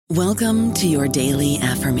Welcome to your daily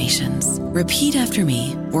affirmations. Repeat after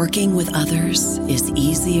me. Working with others is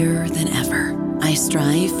easier than ever. I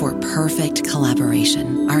strive for perfect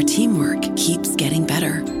collaboration. Our teamwork keeps getting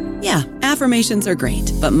better. Yeah, affirmations are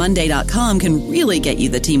great, but Monday.com can really get you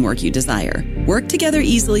the teamwork you desire. Work together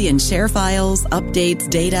easily and share files, updates,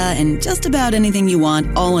 data, and just about anything you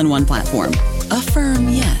want all in one platform. Affirm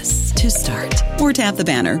yes to start, or tap the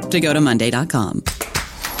banner to go to Monday.com.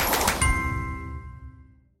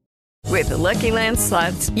 With the Lucky Land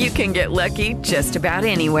Slots, you can get lucky just about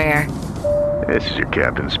anywhere. This is your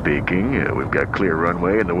captain speaking. We've got clear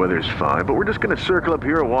runway and the weather's fine, but we're just going to circle up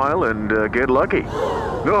here a while and get lucky.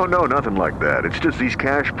 No, nothing like that. It's just these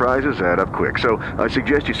cash prizes add up quick. So I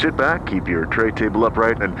suggest you sit back, keep your tray table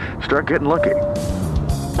upright, and start getting lucky.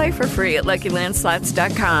 Play for free at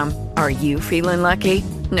LuckyLandSlots.com. Are you feeling lucky?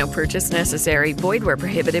 No purchase necessary. Void where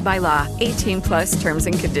prohibited by law. 18+ terms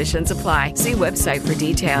and conditions apply. See website for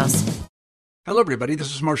details. Hello, everybody.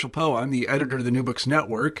 This is Marshall Poe. I'm the editor of the New Books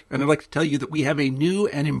Network, and I'd like to tell you that we have a new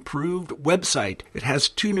and improved website. It has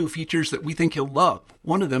 2 new features that we think you'll love.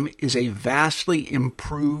 One of them is a vastly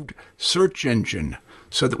improved search engine,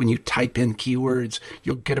 so that when you type in keywords,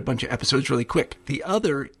 you'll get a bunch of episodes really quick. The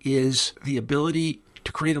other is the ability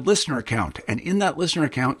to create a listener account. And in that listener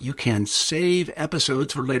account, you can save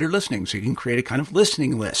episodes for later listening. So you can create a kind of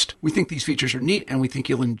listening list. We think these features are neat and we think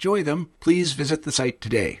you'll enjoy them. Please visit the site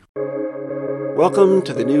today. Welcome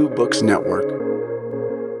to the New Books Network.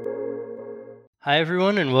 Hi,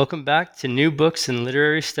 everyone, and welcome back to New Books and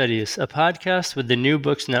Literary Studies, a podcast with the New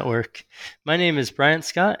Books Network. My name is Bryant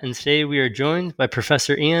Scott, and today we are joined by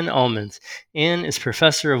Professor Ian Almond. Ian is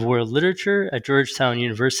Professor of World Literature at Georgetown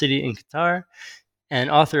University in Qatar, and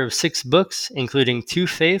author of 6 books, including Two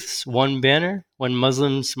Faiths, One Banner, When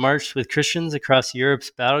Muslims Marched with Christians Across Europe's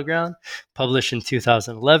Battleground, published in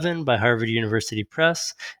 2011 by Harvard University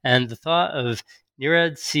Press, and The Thought of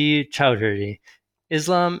Nirad C. Chowdhury,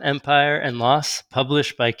 Islam, Empire, and Loss,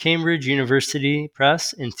 published by Cambridge University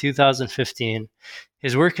Press in 2015.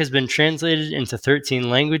 His work has been translated into 13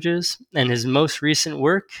 languages, and his most recent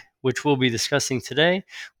work, which we'll be discussing today,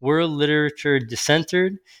 World Literature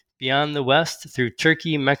Decentered, Beyond the West Through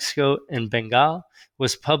Turkey, Mexico, and Bengal,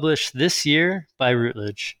 was published this year by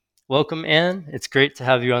Routledge. Welcome, Anne. It's great to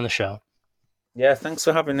have you on the show. Yeah, thanks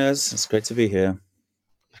for having us. It's great to be here.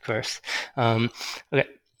 Of course. Okay.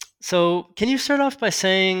 So can you start off by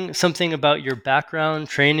saying something about your background,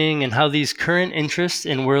 training, and how these current interests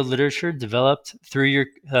in world literature developed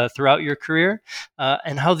throughout your career,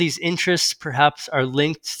 and how these interests perhaps are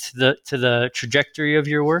linked to the trajectory of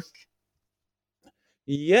your work?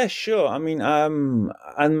 Yeah, sure. I mean, I'm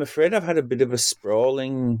afraid I've had a bit of a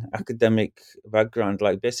sprawling academic background.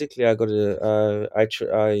 Like, basically, I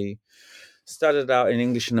started out in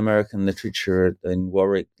English and American literature in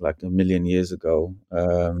Warwick, like a million years ago,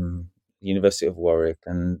 University of Warwick,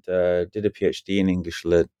 and did a PhD in English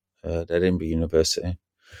Lit at Edinburgh University.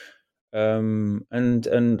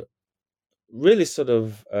 And really sort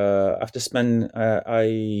of after spending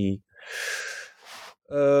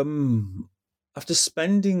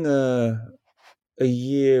a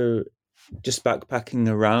year just backpacking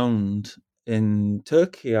around in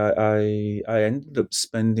Turkey, I ended up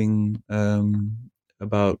spending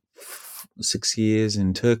about 6 years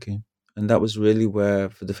in Turkey, and that was really where,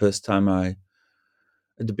 for the first time, at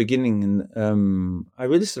the beginning, I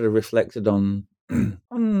really sort of reflected on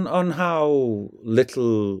how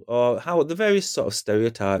little, or how the various sort of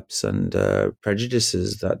stereotypes and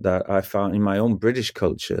prejudices that I found in my own British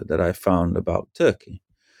culture that I found about Turkey.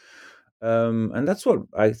 And that's what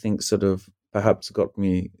I think sort of perhaps got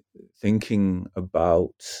me thinking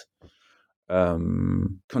about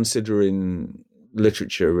considering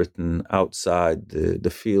literature written outside the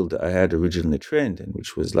field that I had originally trained in,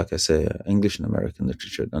 which was, like I say, English and American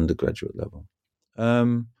literature at undergraduate level.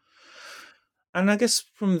 And I guess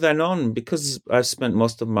from then on, because I've spent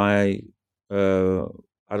most of my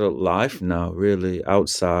adult life now really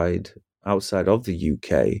outside of the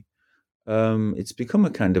UK, it's become a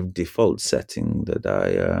kind of default setting that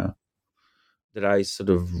I sort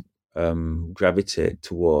of gravitate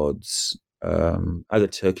towards either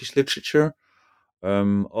Turkish literature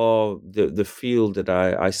or the field that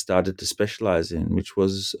I started to specialize in, which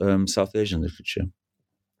was South Asian literature.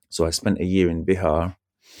 So I spent a year in Bihar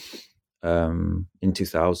in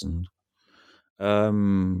 2000,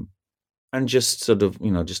 and just sort of,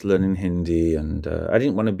 just learning Hindi. And I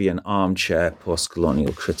didn't want to be an armchair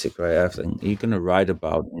post-colonial critic, right? I think you're going to write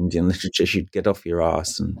about Indian literature, you'd get off your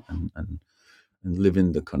ass and live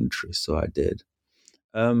in the country. So I did.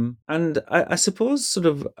 And I suppose sort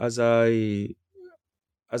of as I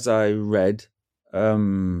read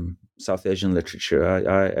South Asian literature,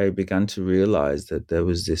 I began to realize that there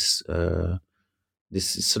was this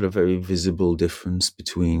sort of very visible difference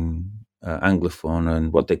between Anglophone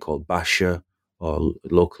and what they call Bhasha, or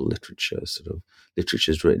local literature, sort of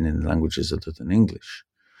literatures written in languages other than English.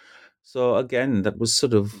 So again, that was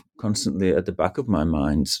sort of constantly at the back of my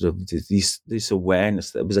mind, sort of this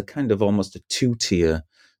awareness that it was a kind of almost a two-tier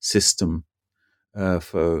system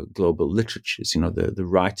for global literatures, the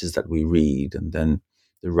writers that we read and then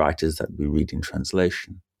the writers that we read in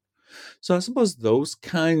translation. So I suppose those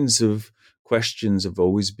kinds of questions have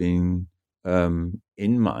always been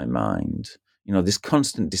in my mind, this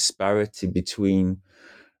constant disparity between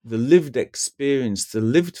the lived experience, the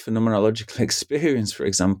lived phenomenological experience, for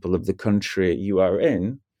example, of the country you are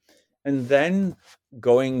in, and then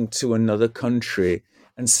going to another country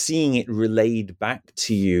and seeing it relayed back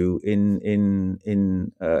to you in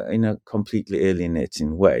a completely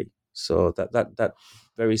alienating way. So that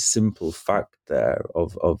very simple fact there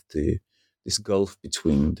of this gulf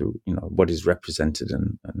between the what is represented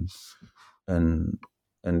and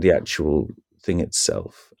the actual thing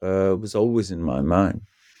itself was always in my mind.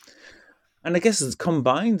 And I guess it's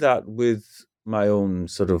combined that with my own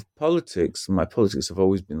sort of politics. My politics have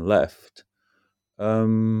always been left.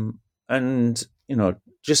 And,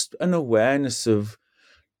 just an awareness of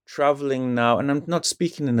traveling now. And I'm not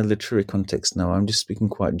speaking in a literary context now. I'm just speaking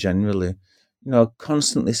quite generally,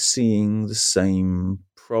 constantly seeing the same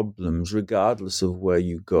problems, regardless of where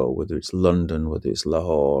you go, whether it's London, whether it's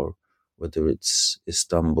Lahore, whether it's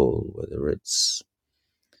Istanbul, whether it's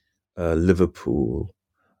Liverpool.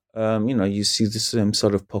 You see the same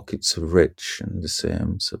sort of pockets of rich and the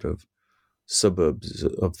same sort of suburbs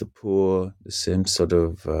of the poor, the same sort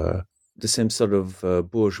of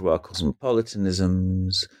bourgeois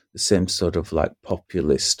cosmopolitanisms, the same sort of like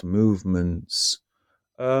populist movements.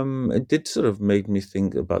 It did sort of make me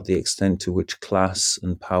think about the extent to which class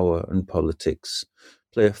and power and politics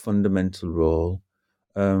play a fundamental role,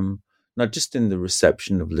 not just in the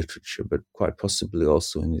reception of literature, but quite possibly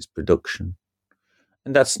also in its production.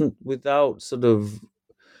 And that's without sort of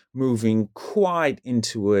moving quite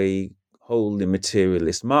into a wholly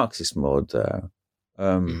materialist Marxist mode there,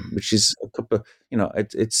 which is a couple.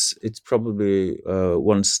 It's probably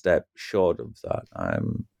one step short of that.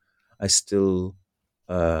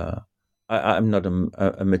 I'm not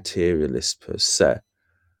a materialist per se,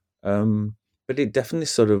 but it definitely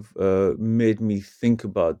sort of made me think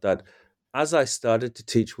about that. As I started to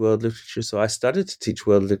teach world literature, so I started to teach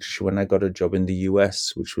world literature when I got a job in the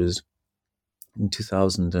US, which was in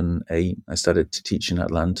 2008. I started to teach in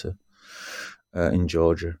Atlanta, in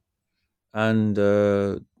Georgia. And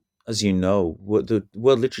as you know, the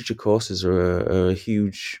world literature courses are a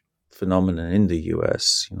huge phenomenon in the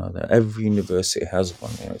US. That every university has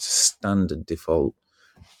one. It's a standard default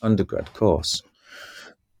undergrad course.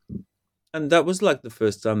 And that was like the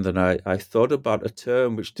first time that I thought about a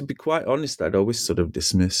term which, to be quite honest, I'd always sort of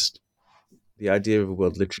dismissed. The idea of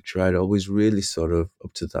world literature, I'd always really sort of,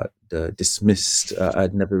 up to that, dismissed.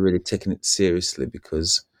 I'd never really taken it seriously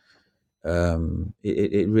because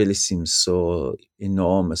it really seems so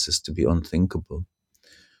enormous as to be unthinkable.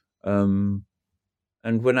 And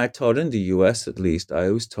when I taught in the US, at least, I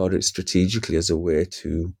always taught it strategically as a way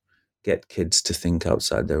to get kids to think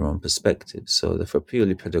outside their own perspective. So for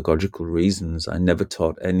purely pedagogical reasons, I never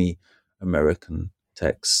taught any American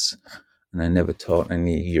texts, and I never taught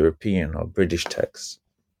any European or British texts.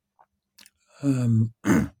 But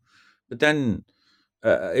then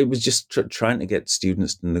it was just trying to get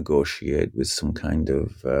students to negotiate with some kind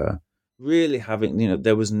of really having,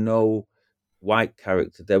 there was no white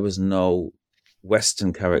character, there was no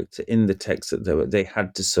Western character in the text that they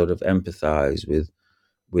had to sort of empathize with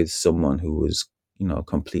someone who was,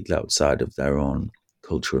 completely outside of their own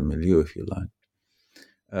cultural milieu, if you like.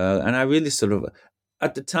 And I really sort of,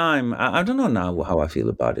 at the time, I don't know now how I feel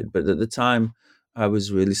about it, but at the time, I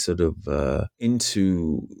was really sort of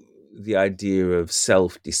into the idea of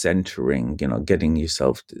self-decentering,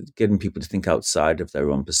 getting people to think outside of their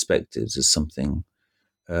own perspectives as something,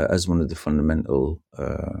 as one of the fundamental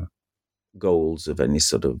goals of any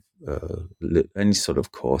sort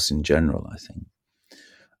of course in general, I think.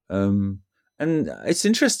 And it's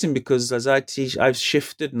interesting because as I teach, I've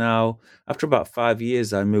shifted now. After about 5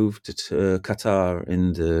 years, I moved to Qatar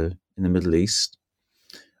in the Middle East,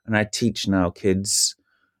 and I teach now kids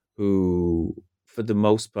who, for the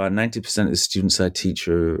most part, 90% of the students I teach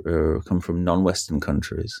come from non-Western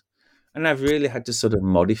countries, and I've really had to sort of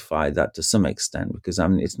modify that to some extent because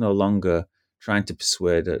it's no longer trying to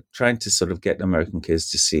sort of get American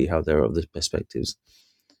kids to see how there are other perspectives.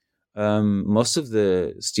 Most of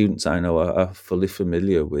the students I know are fully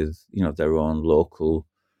familiar with, their own local,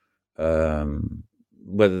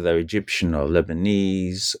 whether they're Egyptian or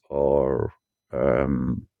Lebanese or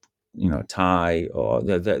Thai, or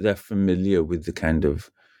they're familiar with the kind of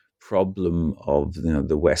problem of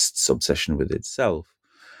the West's obsession with itself.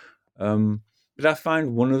 But I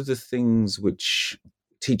find one of the things which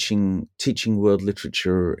teaching world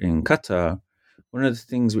literature in Qatar, one of the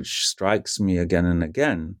things which strikes me again and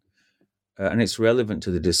again, and it's relevant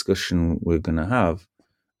to the discussion we're going to have,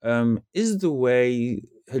 is the way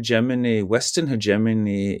Western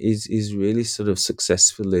hegemony is really sort of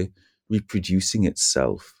successfully reproducing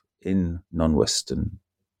itself in non-Western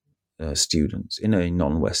students, in a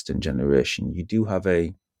non-Western generation. You do have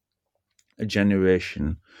a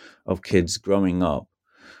generation of kids growing up,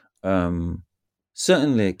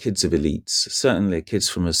 certainly kids of elites, certainly kids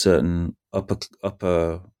from a certain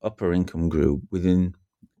upper income group within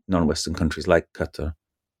non-Western countries like Qatar,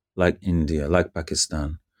 like India, like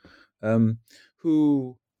Pakistan,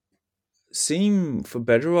 who seem, for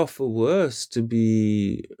better or for worse, to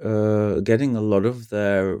be getting a lot of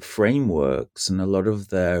their frameworks and a lot of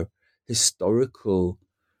their historical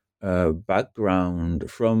background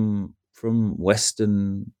from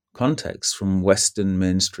Western context, from Western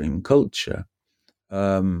mainstream culture.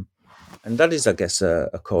 And that is, I guess,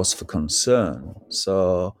 a cause for concern.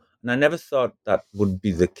 So, and I never thought that would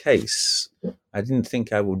be the case. I didn't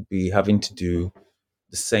think I would be having to do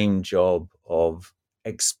the same job of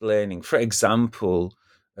explaining, for example,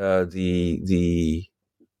 the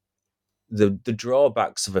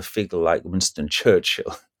drawbacks of a figure like Winston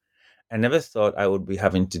Churchill. I never thought I would be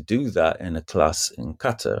having to do that in a class in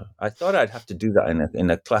Qatar. I thought I'd have to do that in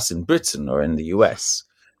a class in Britain or in the US,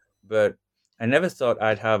 but I never thought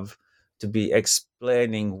I'd have to be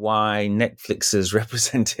explaining why Netflix's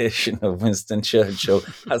representation of Winston Churchill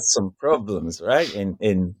has some problems, right?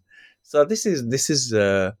 So this is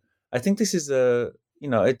I think this is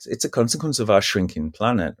it's a consequence of our shrinking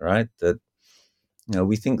planet, right? That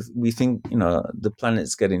we think the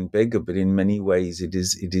planet's getting bigger, but in many ways it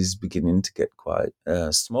is beginning to get quite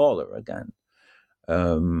smaller again.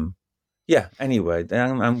 Anyway,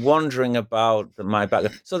 I'm wondering about my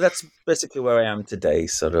background. So that's basically where I am today,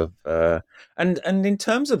 sort of. And in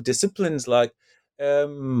terms of disciplines, like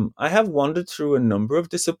I have wandered through a number of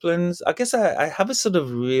disciplines. I guess I have a sort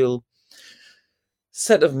of real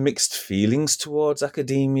set of mixed feelings towards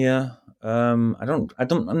academia. I'm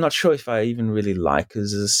not sure if I even really like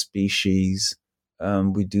us as a species.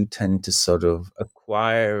 We do tend to sort of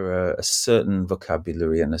acquire a certain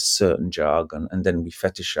vocabulary and a certain jargon, and then we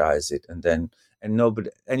fetishize it, and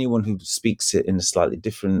anyone who speaks it in a slightly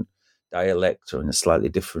different dialect or in a slightly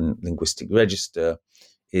different linguistic register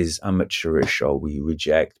is amateurish, or we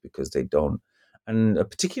reject because they don't. And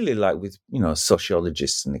particularly like with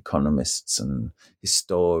sociologists and economists and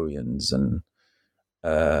historians and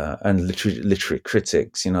literary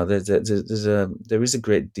critics, there is a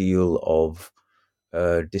great deal of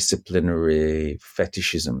disciplinary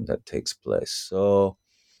fetishism that takes place. So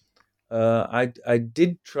I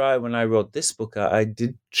did try, when I wrote this book, I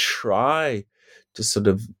did try to sort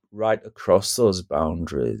of write across those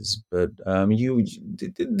boundaries, but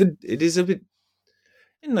it is a bit,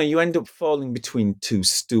 you end up falling between two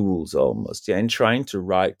stools almost, and trying to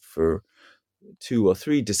write for two or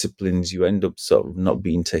three disciplines, you end up sort of not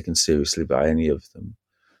being taken seriously by any of them.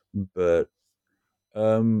 But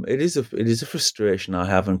it is a frustration I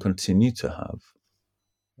have and continue to have.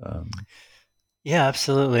 Yeah,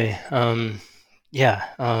 absolutely. And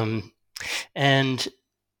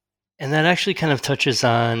that actually kind of touches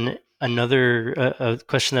on another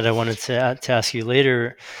question that I wanted to ask you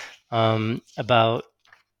later about,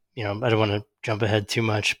 I don't want to jump ahead too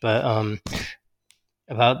much, but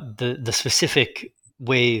about the specific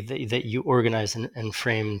way that you organized and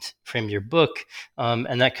framed your book,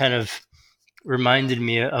 and that kind of reminded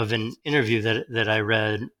me of an interview that I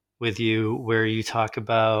read with you, where you talk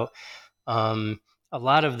about a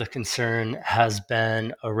lot of the concern has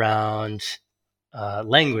been around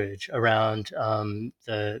language, around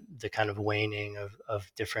the kind of waning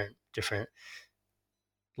of different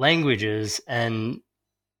languages, and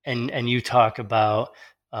you talk about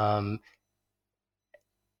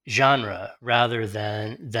genre rather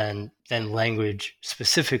than language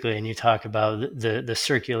specifically, and you talk about the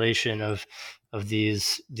circulation of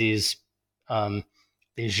these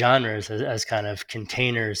genres as kind of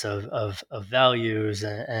containers of values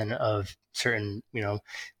and of certain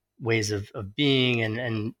ways of being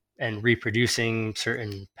and reproducing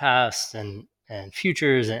certain pasts and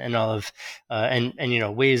futures and all of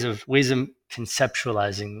and ways of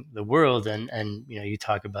conceptualizing the world, and you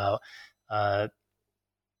talk about the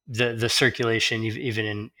circulation,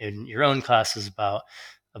 even in your own classes, about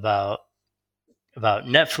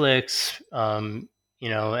Netflix, and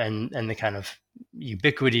the kind of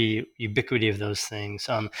ubiquity of those things.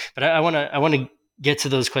 But I want to get to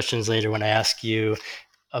those questions later when I ask you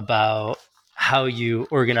about how you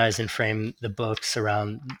organize and frame the books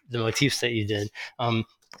around the motifs that you did.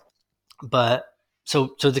 But so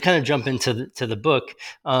to kind of jump into the book,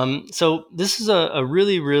 so this is a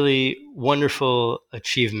really, really wonderful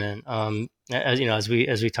achievement. As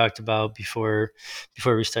we talked about before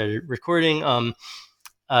we started recording,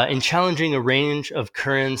 in challenging a range of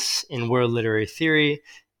currents in world literary theory,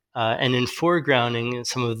 and in foregrounding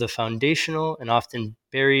some of the foundational and often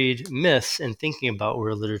buried myths in thinking about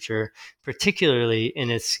world literature, particularly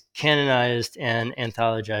in its canonized and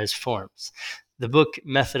anthologized forms. The book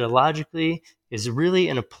methodologically is really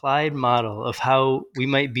an applied model of how we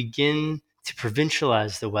might begin to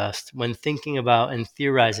provincialize the West when thinking about and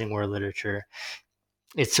theorizing world literature.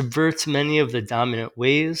 It subverts many of the dominant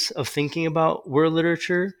ways of thinking about world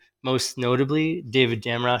literature, most notably David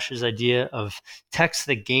Damrosch's idea of texts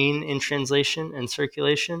that gain in translation and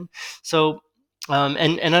circulation. So,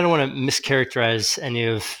 and I don't want to mischaracterize any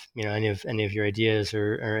of your ideas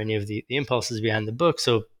or any of the impulses behind the book.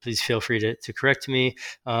 So please feel free to correct me,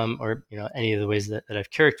 or any of the ways that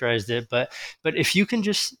I've characterized it. But if you can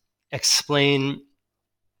just explain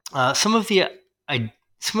some of the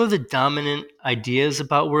dominant ideas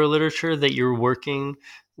about world literature that you're working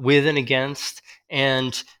with and against,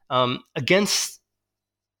 and against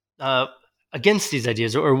these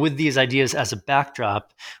ideas, or with these ideas as a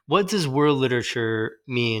backdrop, what does world literature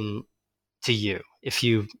mean to you, if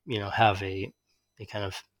you have a kind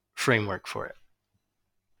of framework for it?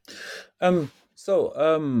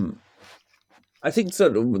 I think so.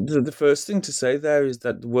 The first thing to say there is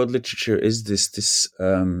that world literature is this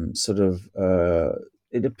sort of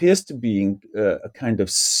it appears to be a kind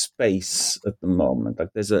of space at the moment.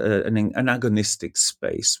 Like there's an agonistic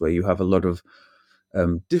space where you have a lot of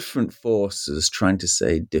different forces trying to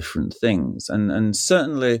say different things, and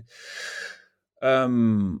certainly,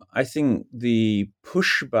 I think the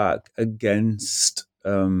pushback against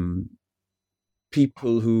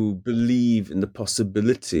people who believe in the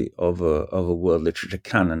possibility of a world literature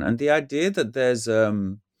canon, and the idea that there's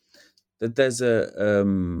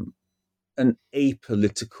an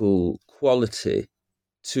apolitical quality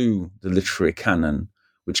to the literary canon,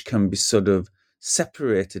 which can be sort of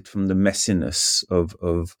separated from the messiness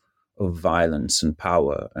of violence and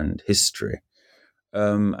power and history.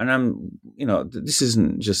 And this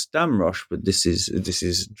isn't just Damrosch, but this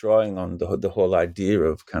is drawing on the whole idea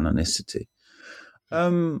of canonicity.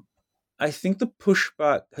 I think the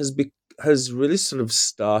pushback has really sort of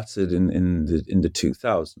started in the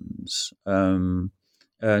 2000s,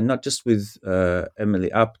 not just with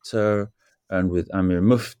Emily Apter and with Amir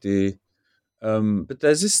Mufti, but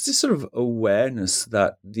there's this sort of awareness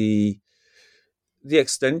that the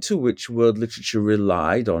extent to which world literature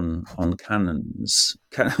relied on canons,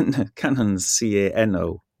 CANONS,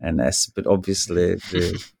 but obviously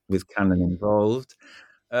with canon involved.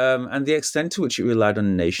 And the extent to which it relied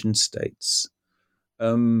on nation states,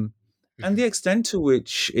 and the extent to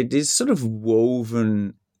which it is sort of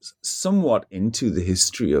woven somewhat into the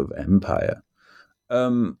history of empire,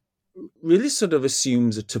 really sort of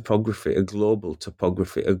assumes a topography, a global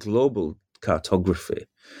topography, a global cartography,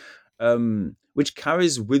 which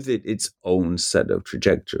carries with it its own set of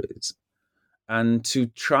trajectories. And to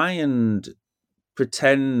try and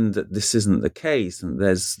pretend that this isn't the case, and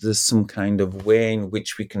there's some kind of way in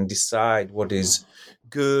which we can decide what is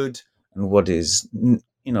good and what is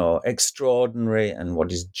extraordinary and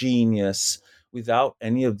what is genius without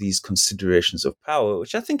any of these considerations of power,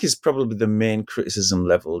 which I think is probably the main criticism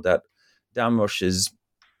level that Damrosch's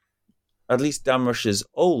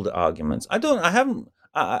old arguments. I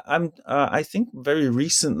think very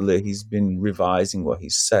recently he's been revising what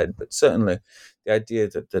he's said, but certainly the idea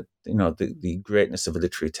that the greatness of a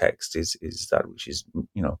literary text is that which is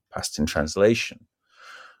passed in translation.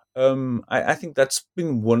 I think that's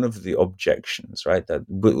been one of the objections, right? That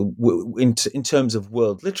in terms of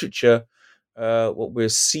world literature, what we're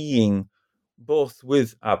seeing both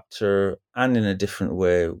with Apter and in a different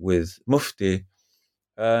way with Mufti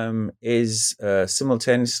is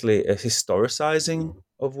simultaneously a historicizing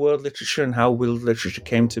of world literature and how world literature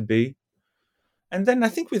came to be. And then I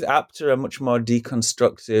think with Apter, a much more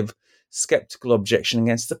deconstructive, skeptical objection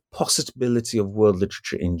against the possibility of world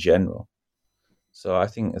literature in general. So I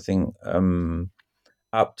think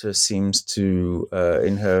Apter seems to,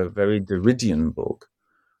 in her very Derridian book,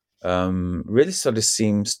 really sort of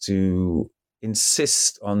seems to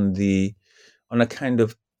insist on a kind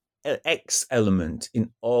of X element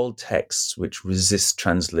in all texts which resist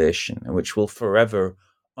translation and which will forever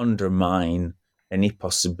undermine any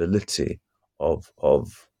possibility of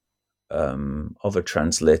a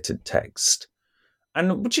translated text.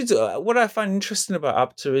 And which is what I find interesting about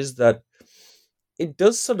APTA is that it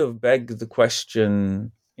does sort of beg the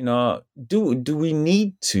question, do we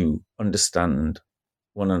need to understand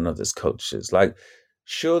one another's cultures? Like,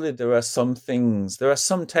 surely there are some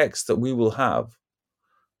texts that we will have,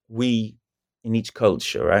 we in each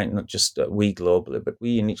culture, right? Not just we globally, but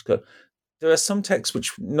we in each culture. There are some texts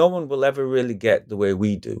which no one will ever really get the way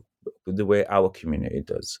we do, the way our community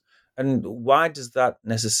does. And why does that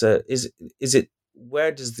necessarily? Is it,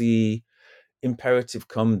 where does the imperative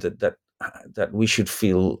come that we should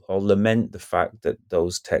feel or lament the fact that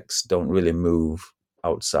those texts don't really move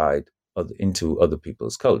outside into other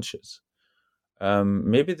people's cultures?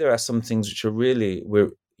 Maybe there are some things which are really,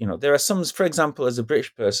 there are some, for example, as a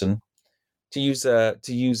British person, to use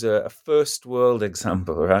a first world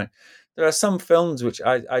example, right? There are some films which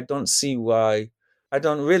I don't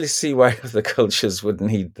really see why other cultures would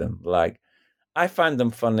need them. Like, I find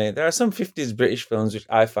them funny. There are some 50s British films which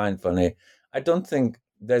I find funny. I don't think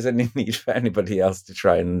there's any need for anybody else to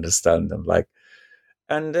try and understand them. Like,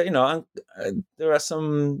 and there are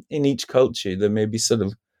some in each culture. There may be sort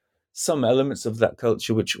of some elements of that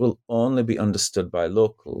culture which will only be understood by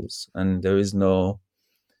locals, and there is no.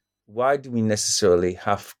 Why do we necessarily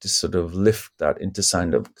have to sort of lift that into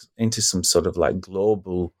some sort of like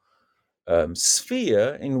global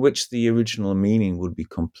sphere in which the original meaning would be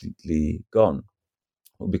completely gone,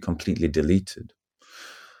 would be completely deleted?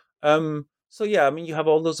 So yeah, I mean, you have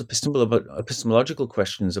all those epistemological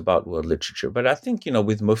questions about world literature, but I think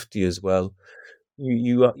with Mufti as well,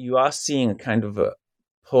 you are seeing a kind of a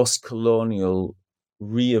post-colonial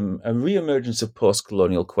re-emergence of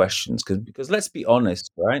post-colonial questions, because let's be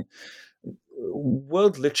honest, right?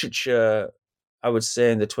 World literature, I would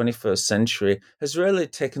say, in the 21st century has really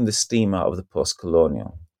taken the steam out of the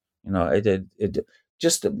post-colonial. It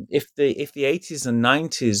just, if the 80s and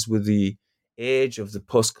 90s were the age of the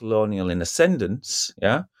post-colonial in ascendance,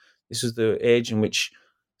 yeah, this was the age in which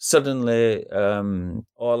suddenly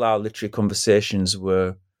all our literary conversations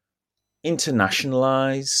were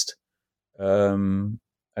internationalized, and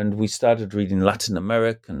we started reading Latin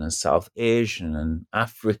American and South Asian and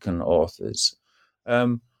African authors.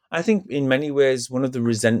 I think in many ways, one of the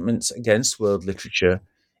resentments against world literature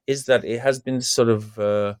is that it has been sort of,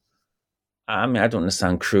 I mean, I don't want to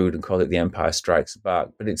sound crude and call it the Empire Strikes Back,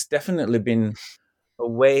 but it's definitely been a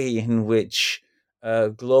way in which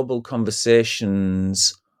global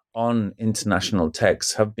conversations on international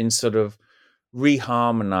texts have been sort of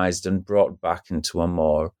reharmonized and brought back into a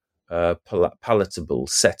more palatable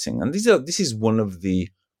setting. And this is one of the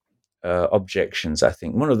objections, I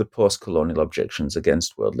think, one of the post-colonial objections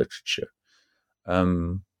against world literature.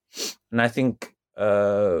 And I think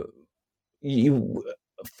for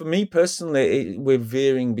me personally, we're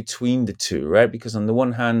veering between the two, right? Because on the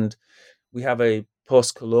one hand, we have a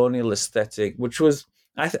post-colonial aesthetic, which was,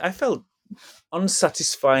 I felt,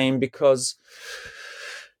 unsatisfying because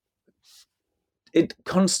it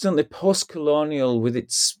constantly, post-colonial with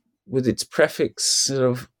its prefix, sort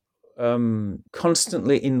of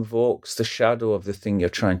constantly invokes the shadow of the thing you're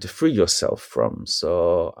trying to free yourself from.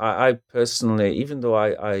 So I personally, even though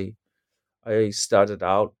I started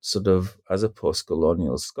out sort of as a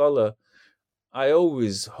post-colonial scholar, I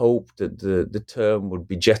always hoped that the term would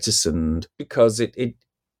be jettisoned, because it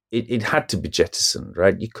had to be jettisoned,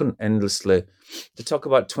 right? You couldn't endlessly, to talk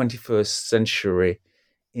about 21st century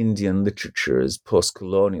Indian literature as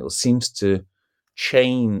post-colonial seems to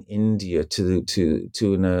chain India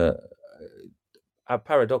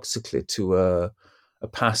paradoxically to a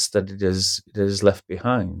past that it has left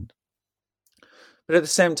behind. But at the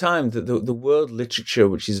same time, the world literature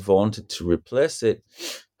which is vaunted to replace it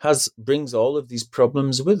brings all of these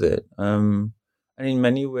problems with it. And in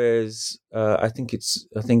many ways, I think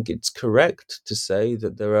it's correct to say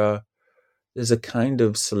that there's a kind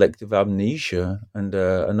of selective amnesia and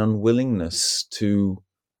an unwillingness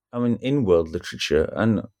in world literature,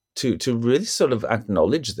 and to really sort of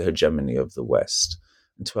acknowledge the hegemony of the West,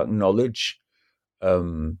 and to acknowledge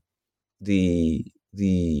the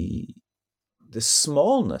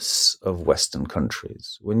smallness of Western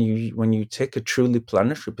countries. When you take a truly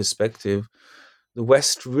planetary perspective, the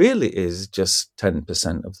West really is just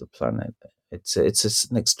 10% of the planet. It's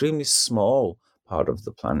an extremely small part of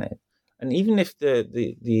the planet, And even if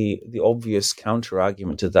the obvious counter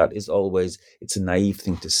argument to that is always it's a naive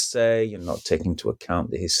thing to say, you're not taking into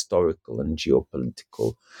account the historical and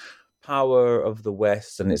geopolitical power of the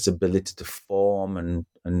West and its ability to form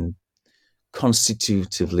and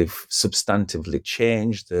constitutively, substantively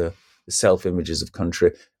change the self-images of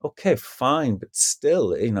country. Okay, fine, but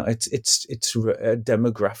still, it's a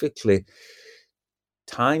demographically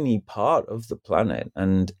tiny part of the planet,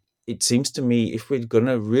 and it seems to me if we're going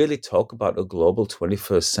to really talk about a global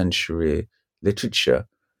 21st century literature,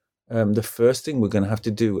 the first thing we're going to have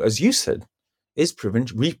to do, as you said, is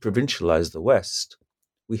re-provincialize the West.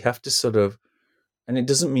 We have to sort of, and it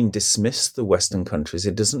doesn't mean dismiss the Western countries.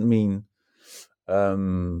 It doesn't mean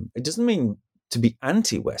to be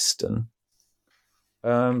anti-Western,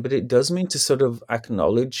 but it does mean to sort of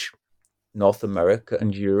acknowledge North America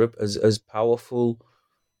and Europe as powerful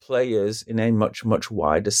players in a much, much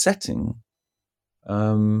wider setting.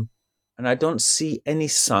 And I don't see any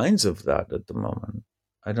signs of that at the moment.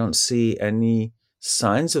 I don't see any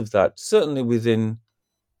signs of that, certainly within,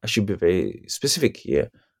 I should be very specific here,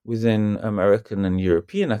 within American and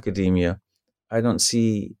European academia. I don't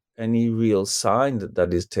see any real sign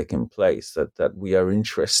that is taking place, that we are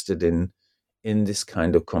interested in this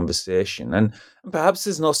kind of conversation. And perhaps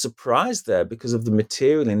there's no surprise there because of the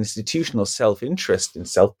material and institutional self-interest in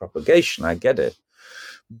self-propagation. I get it.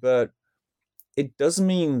 But it does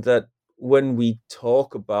mean that when we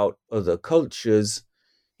talk about other cultures,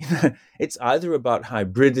 it's either about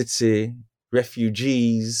hybridity,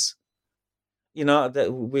 refugees,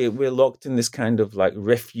 that we're locked in this kind of like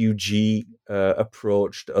refugee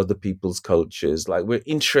approach to other people's cultures. Like we're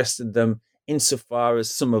interested in them insofar as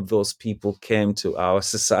some of those people came to our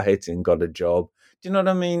society and got a job. Do you know what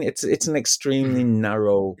I mean? It's an extremely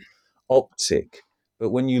narrow optic. But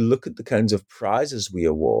when you look at the kinds of prizes we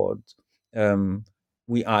award,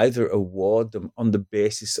 we either award them on the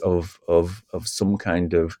basis of some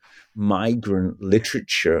kind of migrant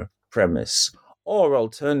literature premise, or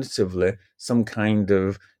alternatively, some kind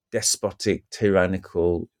of despotic,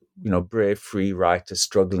 tyrannical, brave free writer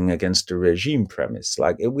struggling against a regime premise.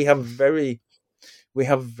 Like we have very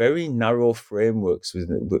narrow frameworks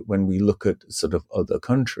when we look at sort of other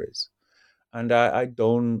countries, and I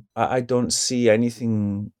don't see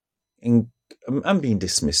anything. I'm being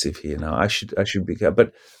dismissive here now. I should be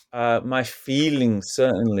careful, but my feeling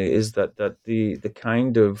certainly is that the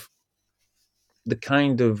kind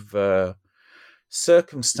of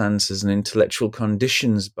circumstances and intellectual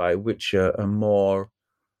conditions by which a more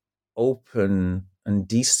open and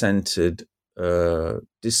decentered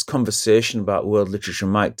this conversation about world literature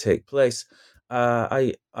might take place,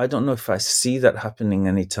 I don't know if I see that happening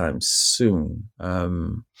anytime soon.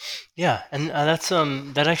 Yeah, and that's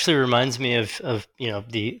that actually reminds me of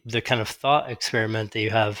the kind of thought experiment that you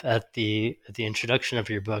have at the introduction of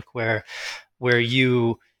your book, where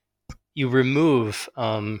you remove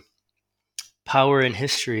power and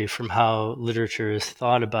history from how literature is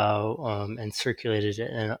thought about and circulated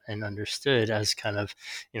and understood as kind of,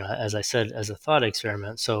 as I said, as a thought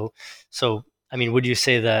experiment. So I mean, would you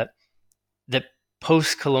say that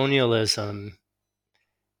post-colonialism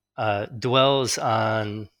dwells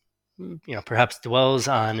on and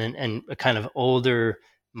a kind of older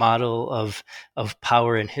model of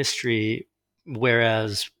power and history,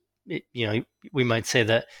 whereas we might say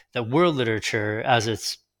that world literature, as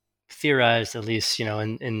it's theorized, at least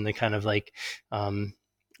in the kind of like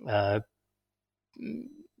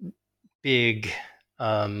big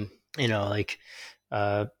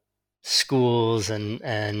schools and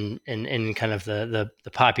kind of the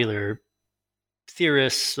popular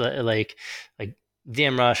theorists like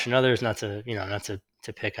Damrosch and others, not to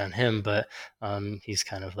pick on him, but he's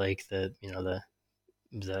kind of like the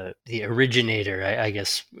originator, I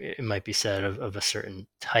guess it might be said, of a certain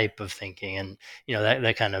type of thinking, and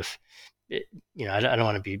that kind of, I don't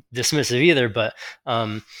want to be dismissive either, but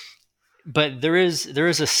there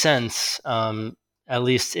is a sense, at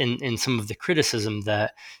least in some of the criticism,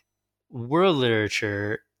 that world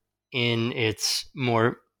literature, in its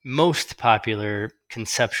most popular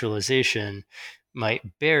conceptualization, might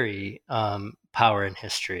bury power in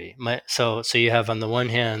history. So you have on the one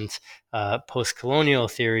hand post-colonial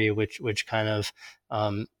theory, which kind of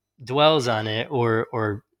dwells on it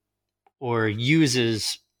or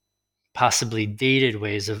uses possibly dated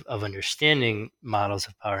ways of understanding models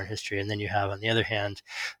of power in history, and then you have on the other hand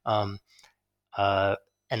an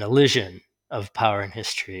elision of power in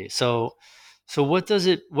history. So what does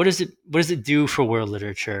it do for world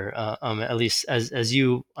literature, at least as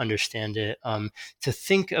you understand it, to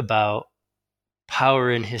think about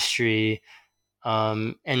power in history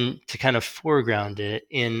and to kind of foreground it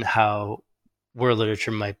in how world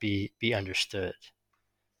literature might be understood.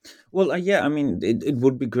 Well, yeah, I mean, it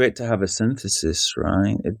would be great to have a synthesis,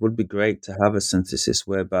 right? It would be great to have a synthesis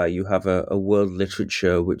whereby you have a world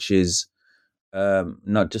literature which is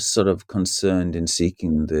not just sort of concerned in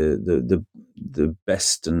seeking the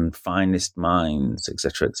best and finest minds,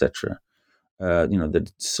 etc., etc.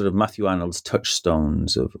 The sort of Matthew Arnold's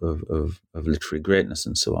touchstones of literary greatness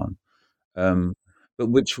and so on. But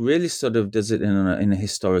which really sort of does it in a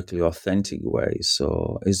historically authentic way.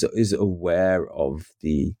 So is aware of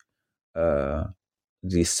the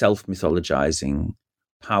self-mythologizing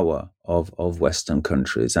power of Western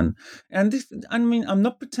countries, and this, I mean, I'm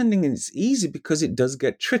not pretending it's easy, because it does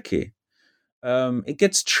get tricky. It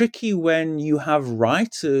gets tricky when you have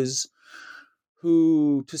writers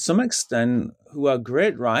who, to some extent, who are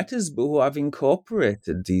great writers, but who have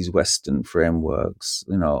incorporated these Western frameworks.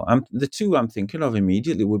 The two I'm thinking of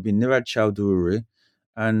immediately would be Nirad Chowdhury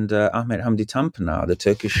and Ahmet Hamdi Tanpınar,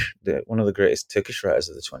 one of the greatest Turkish writers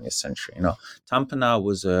of the 20th century. Tanpınar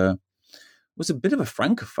was a bit of a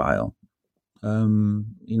Francophile.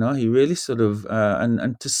 He really sort of,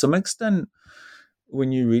 and to some extent,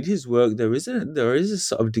 when you read his work, there is a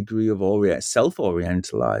sort of degree of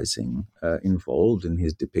self-orientalizing involved in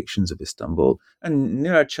his depictions of Istanbul. And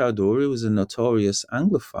Nirad Chowdhury was a notorious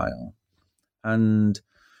Anglophile, and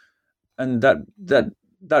that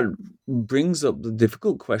brings up the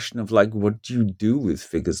difficult question of, like, what do you do with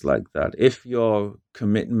figures like that if your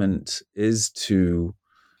commitment is to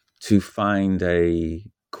find a,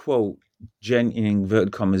 quote, in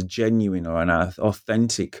inverted commas, genuine or an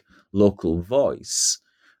authentic local voice,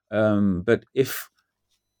 but if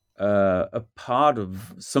a part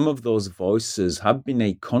of some of those voices have been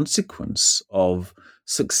a consequence of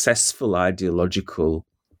successful ideological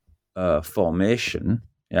formation,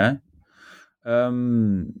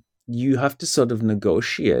 you have to sort of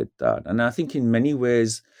negotiate that. And I think in many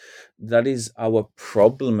ways that is our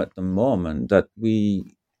problem at the moment, that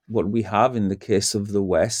what we have in the case of the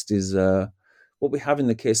West is what we have in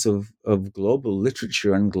the case of global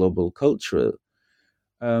literature and global culture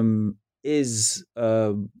is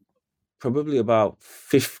probably about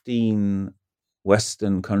 15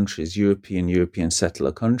 Western countries, European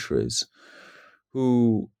settler countries,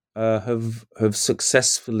 who have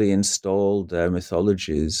successfully installed their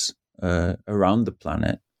mythologies around the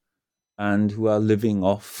planet, and who are living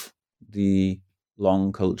off the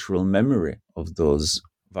long cultural memory of those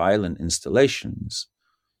violent installations.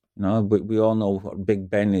 We all know what Big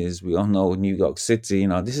Ben is. We all know New York City.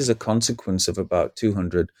 This is a consequence of about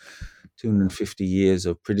 250 years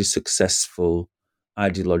of pretty successful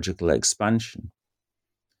ideological expansion.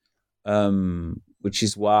 Which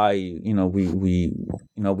is why we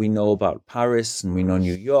know about Paris, and we know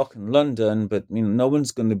New York and London, but no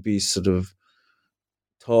one's going to be sort of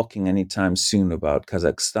talking anytime soon about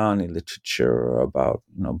Kazakhstani literature, or about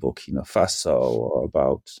Burkina Faso, or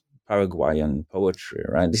about Paraguayan poetry,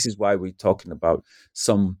 right? This is why we're talking about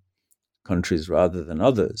some countries rather than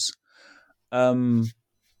others. And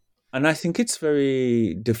I think it's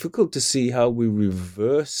very difficult to see how we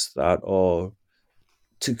reverse that, or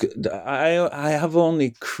I have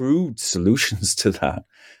only crude solutions to that.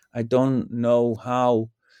 I don't know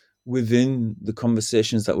how, within the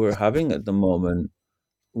conversations that we're having at the moment,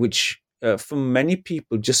 which for many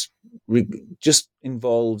people just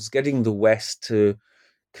involves getting the West to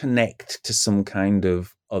connect to some kind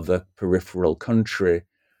of other peripheral country,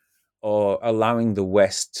 or allowing the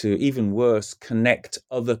West to, even worse, connect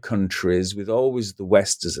other countries with always the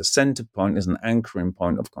West as a center point, as an anchoring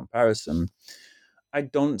point of comparison. I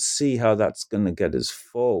don't see how that's going to get us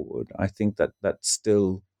forward. I think that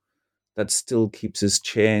still keeps us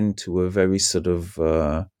chained to a very sort of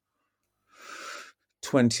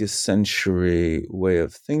 20th century way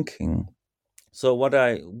of thinking. So what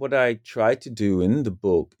I try to do in the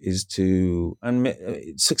book is to, and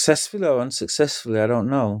successfully or unsuccessfully, I don't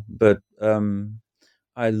know, but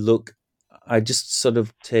I just sort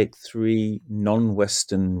of take 3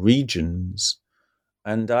 non-Western regions,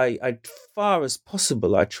 and I far as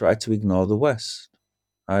possible, I try to ignore the West.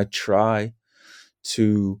 I try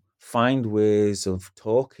to find ways of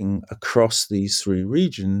talking across these 3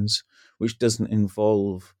 regions, which doesn't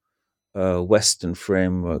involve Western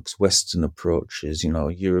frameworks, Western approaches,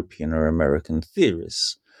 European or American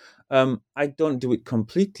theorists. I don't do it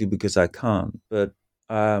completely because I can't, but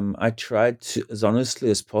I tried to, as honestly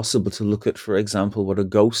as possible, to look at, for example, what a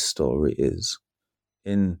ghost story is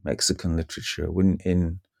in Mexican literature.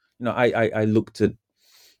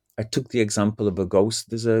 I took the example of a ghost.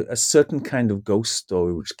 There's a certain kind of ghost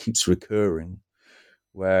story which keeps recurring,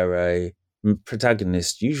 where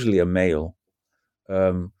protagonist, usually a male,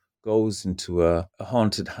 goes into a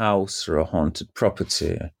haunted house or a haunted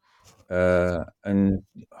property, and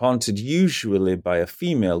haunted usually by a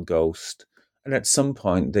female ghost. And at some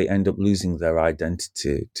point, they end up losing their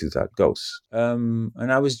identity to that ghost. And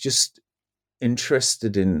I was just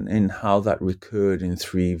interested in how that recurred in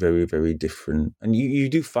three very, very different, and you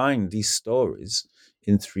do find these stories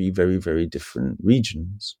in three very, very different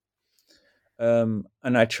regions. And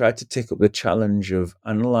I tried to take up the challenge of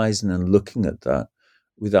analyzing and looking at that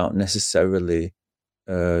without necessarily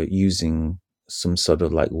using some sort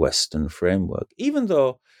of like Western framework, even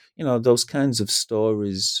though those kinds of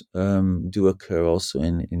stories do occur also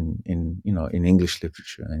in English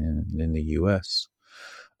literature and in the US.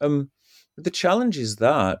 But the challenge is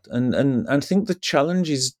that, and I think the challenge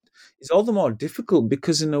is all the more difficult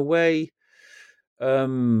because in a way,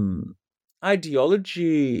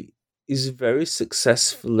 ideology is very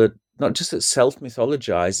successful at not just at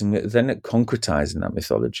self-mythologizing, but then at concretizing that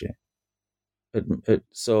mythology.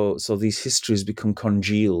 So these histories become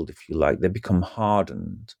congealed, if you like. They become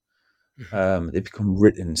hardened. They become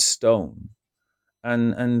written in stone.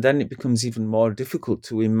 And then it becomes even more difficult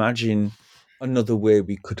to imagine another way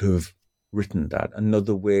we could have written that,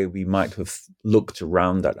 another way we might have looked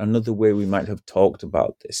around that, another way we might have talked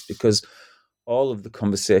about this, because all of the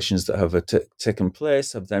conversations that have taken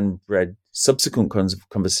place have then bred subsequent kinds of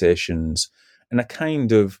conversations, and a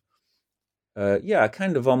kind of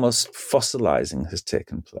almost fossilizing has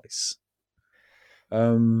taken place.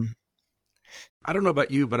 I don't know about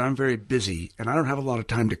you, but I'm very busy and I don't have a lot of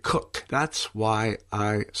time to cook. That's why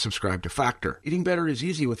I subscribe to Factor. Eating better is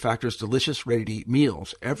easy with Factor's delicious, ready-to-eat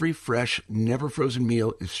meals. Every fresh, never frozen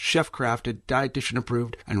meal is chef-crafted, dietitian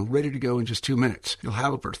approved, and ready to go in just 2 minutes. You'll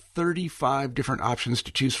have over 35 different options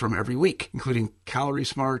to choose from every week, including Calorie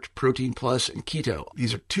Smart, Protein Plus, and Keto.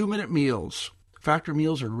 These are 2-minute meals. Factor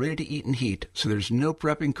meals are ready to eat and heat, so there's no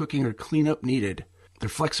prepping, cooking, or cleanup needed. They're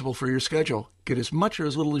flexible for your schedule. Get as much or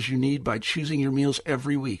as little as you need by choosing your meals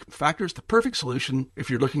every week. Factor is the perfect solution if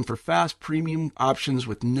you're looking for fast, premium options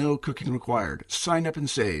with no cooking required. Sign up and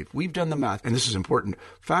save. We've done the math, and this is important.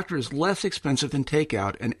 Factor is less expensive than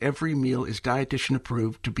takeout, and every meal is dietitian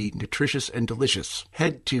approved to be nutritious and delicious.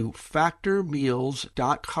 Head to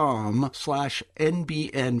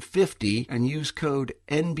factormeals.com/NBN50 and use code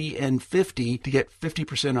NBN50 to get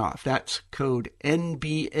 50% off. That's code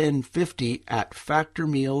NBN50 at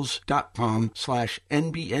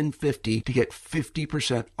factormeals.com/NBN50 to get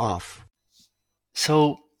 50% off.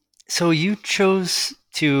 So you chose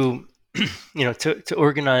to, to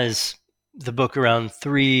organize the book around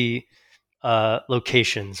three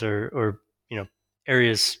locations or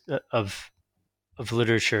areas of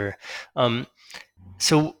literature.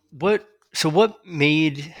 So what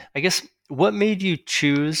made you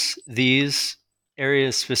choose these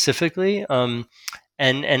areas specifically?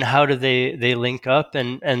 And how do they link up?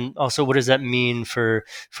 And also, what does that mean for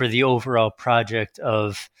the overall project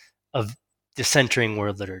of decentering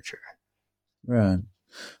world literature? Right.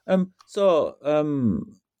 The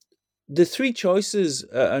three choices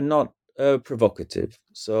are not provocative.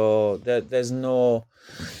 So there's no.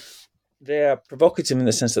 They are provocative in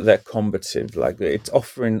the sense that they're combative, like it's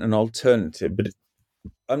offering an alternative. But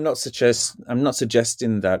I'm not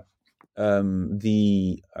suggesting that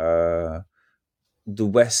the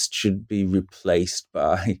West should be replaced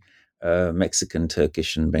by Mexican,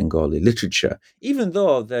 Turkish, and Bengali literature, even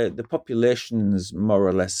though the populations more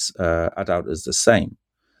or less add out as the same.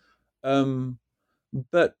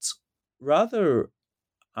 But rather,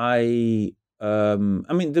 there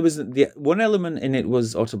was the one element in it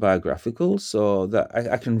was autobiographical, so that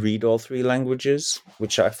I can read all three languages,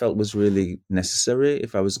 which I felt was really necessary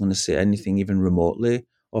if I was going to say anything even remotely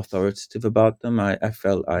authoritative about them. I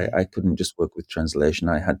felt I couldn't just work with translation.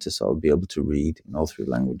 I had to sort of be able to read in all three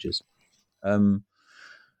languages. And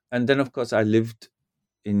then, of course, I lived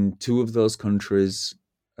in two of those countries.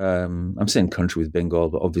 I'm saying country with Bengal,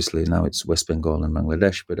 but obviously now it's West Bengal and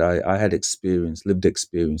Bangladesh. But I had lived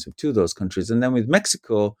experience of two of those countries. And then with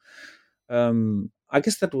Mexico, I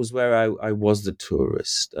guess that was where I was the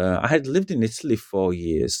tourist. I had lived in Italy 4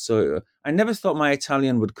 years, so I never thought my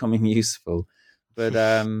Italian would come in useful. But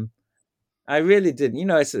I really did.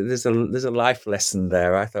 There's a life lesson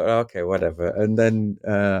there. I thought, okay, whatever. And then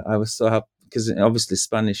I was so happy because obviously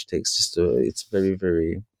Spanish takes it's very,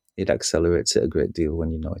 very. It accelerates it a great deal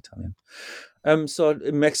when you know Italian. So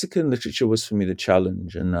Mexican literature was for me the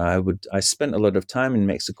challenge, and I spent a lot of time in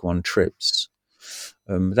Mexico on trips.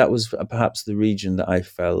 That was perhaps the region that I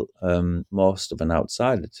felt most of an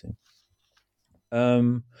outsider to.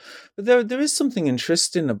 But there is something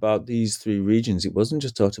interesting about these three regions. It wasn't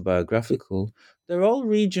just autobiographical. They're all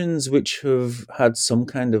regions which have had some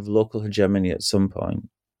kind of local hegemony at some point,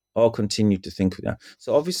 or continue to think of that.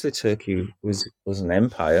 So obviously Turkey was an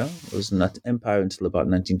empire. It was an empire until about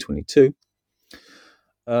 1922.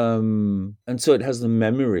 And so it has the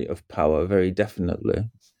memory of power very definitely.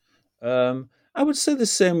 I would say the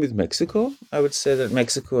same with Mexico. I would say that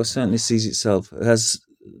Mexico certainly sees itself as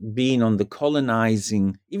being on the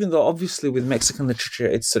colonizing, even though obviously with Mexican literature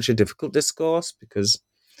it's such a difficult discourse because,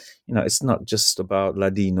 it's not just about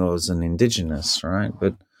Ladinos and indigenous, right?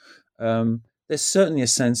 But there's certainly a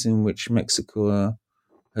sense in which Mexico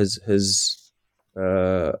has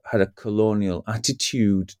had a colonial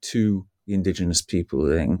attitude to the indigenous people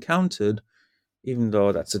they encountered, even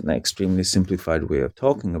though that's an extremely simplified way of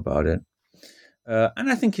talking about it. And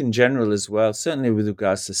I think in general as well, certainly with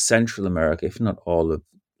regards to Central America, if not all of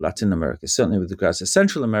Latin America, certainly with regards to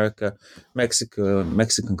Central America,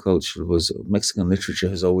 Mexican culture Mexican literature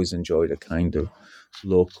has always enjoyed a kind of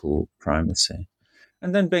local primacy.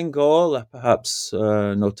 And then Bengal, perhaps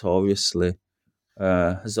notoriously,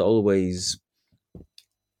 has always...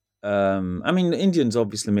 Indians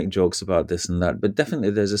obviously make jokes about this and that, but definitely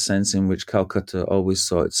there's a sense in which Calcutta always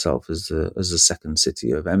saw itself as the second city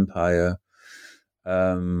of empire.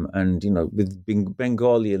 And with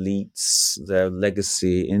Bengali elites, their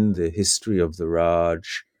legacy in the history of the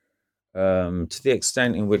Raj, to the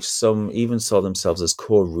extent in which some even saw themselves as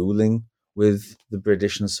co-ruling with the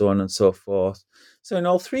British and so on and so forth. So in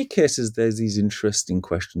all three cases, there's these interesting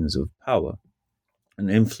questions of power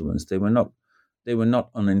and influence. They were not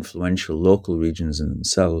uninfluential local regions in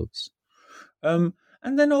themselves. And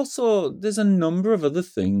then also there's a number of other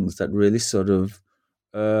things that really sort of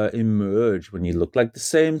emerge when you look, like the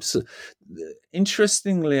same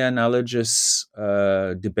interestingly analogous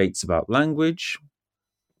debates about language,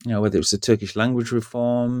 whether it's the Turkish language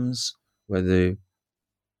reforms, whether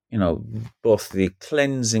both the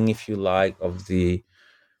cleansing, if you like, of the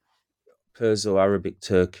Perso-Arabic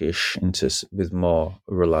Turkish with more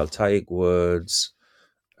Ural Altaic words,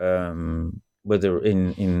 whether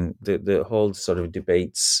in the whole sort of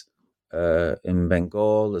debates in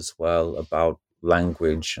Bengal as well about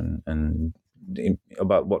language and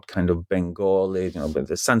about what kind of Bengali,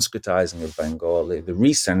 the Sanskritizing of Bengali, the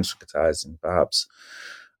re-Sanskritizing perhaps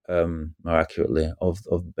more accurately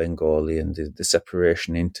of Bengali, and the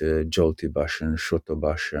separation into Jolti Bhasha and Shoto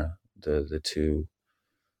Bhasha, the two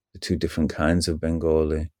different kinds of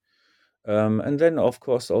Bengali. And then, of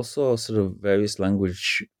course, also sort of various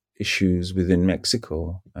language issues within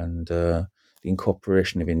Mexico and the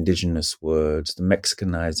incorporation of indigenous words, the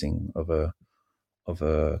Mexicanizing of a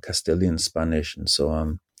Castilian Spanish and so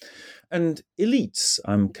on. And elites,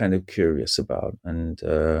 I'm kind of curious about, and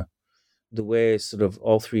the way sort of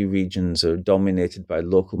all three regions are dominated by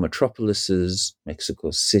local metropolises,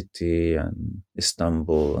 Mexico City and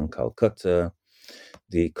Istanbul and Calcutta,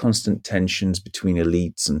 the constant tensions between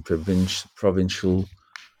elites and provincial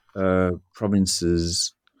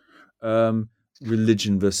provinces,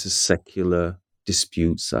 religion versus secular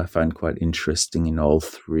disputes, I find quite interesting in all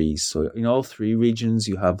three. So in all three regions,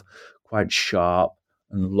 you have quite sharp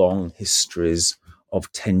and long histories of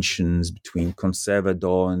tensions between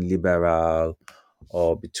conservador and liberal,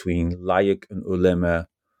 or between laik and ulema,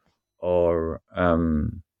 or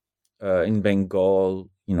in Bengal,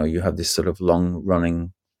 you have this sort of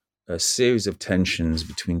long-running series of tensions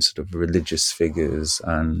between sort of religious figures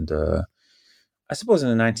and, I suppose in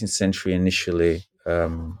the 19th century, initially,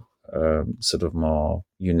 sort of more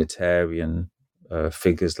Unitarian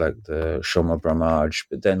figures like the Shoma Brahmaj,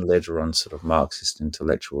 but then later on sort of Marxist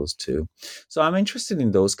intellectuals too. So I'm interested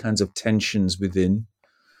in those kinds of tensions within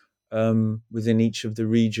each of the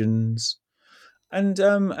regions.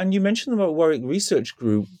 And you mentioned about Warwick Research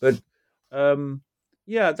Group, but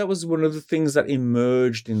that was one of the things that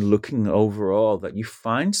emerged in looking overall, that you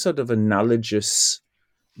find sort of analogous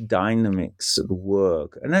dynamics at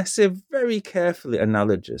work. And I say very carefully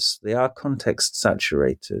analogous. They are context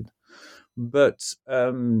saturated, but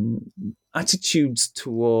attitudes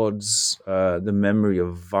towards the memory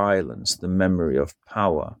of violence, the memory of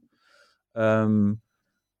power,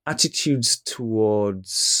 attitudes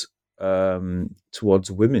towards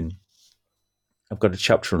women. I've got a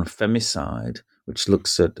chapter on femicide, which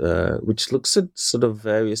looks at sort of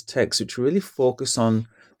various texts which really focus on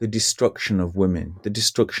the destruction of women, the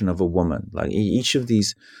destruction of a woman. Like each of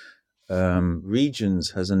these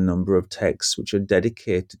regions has a number of texts which are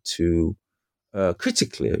dedicated to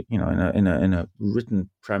critically, in a written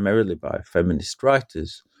primarily by feminist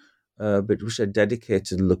writers, but which are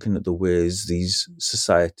dedicated to looking at the ways these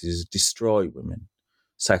societies destroy women,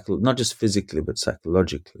 not just physically, but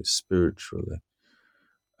psychologically, spiritually.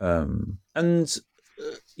 And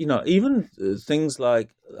even things like,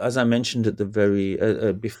 as I mentioned at the very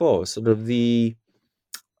before, sort of the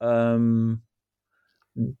internalizing,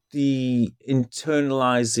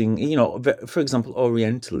 for example,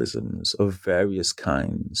 Orientalisms of various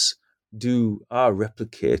kinds are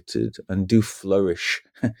replicated and do flourish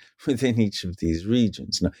within each of these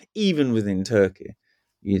regions. Now, even within Turkey,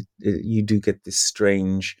 you do get this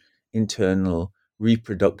strange internal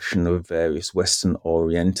reproduction of various Western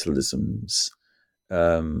Orientalisms.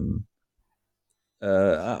 Most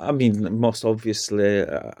obviously,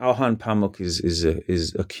 Orhan Pamuk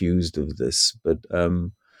is accused of this, but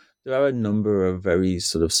there are a number of very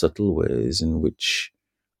sort of subtle ways in which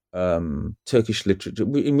Turkish literature,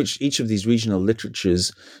 in which each of these regional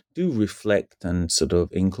literatures do reflect and sort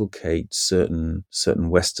of inculcate certain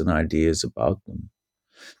Western ideas about them.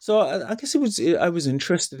 So I guess I was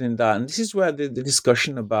interested in that, and this is where the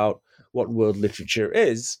discussion about what world literature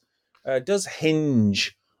is does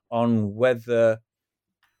hinge on whether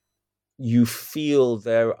you feel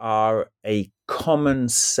there are a common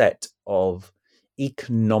set of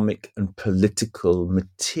economic and political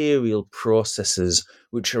material processes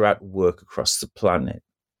which are at work across the planet.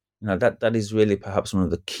 Now, that is really perhaps one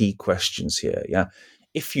of the key questions here. Yeah,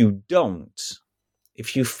 if you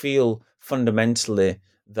feel fundamentally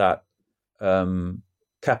that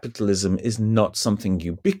capitalism is not something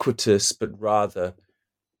ubiquitous, but rather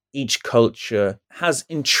each culture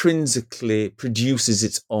produces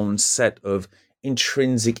its own set of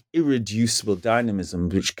intrinsic, irreducible dynamism,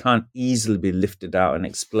 which can't easily be lifted out and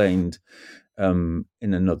explained in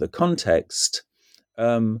another context,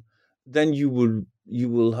 then you will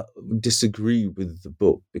disagree with the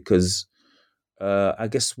book, because I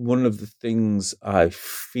guess one of the things I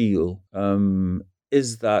feel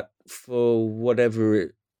is that for whatever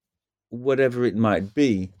it might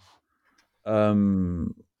be,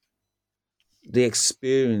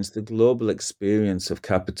 the global experience of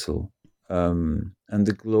capital, and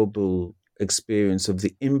the global experience of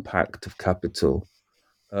the impact of capital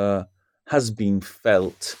has been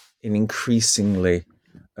felt in increasingly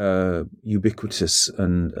ubiquitous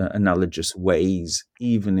and analogous ways,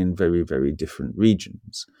 even in very, very different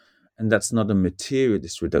regions. And that's not a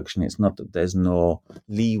materialist reduction. It's not that there's no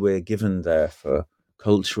leeway given there for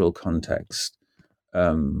cultural context.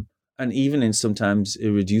 And even in sometimes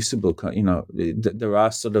irreducible, there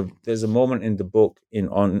are there's a moment in the book in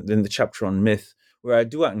the chapter on myth where I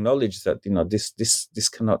do acknowledge that this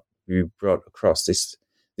cannot be brought across. This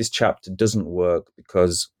chapter doesn't work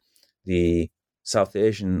because the South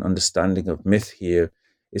Asian understanding of myth here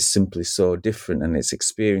is simply so different, and its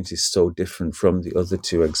experience is so different from the other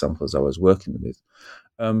two examples I was working with.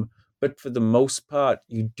 But for the most part,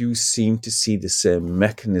 you do seem to see the same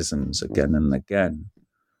mechanisms again and again.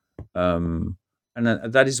 And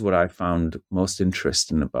that is what I found most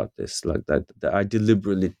interesting about this, like that I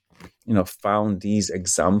deliberately, found these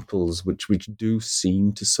examples which do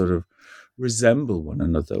seem to sort of resemble one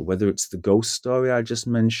another, whether it's the ghost story I just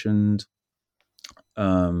mentioned,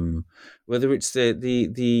 whether it's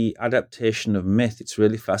the adaptation of myth. It's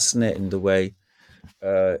really fascinating the way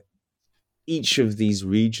each of these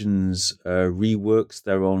regions reworks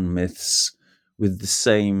their own myths with the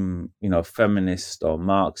same, feminist or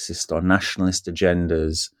Marxist or nationalist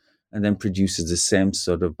agendas, and then produces the same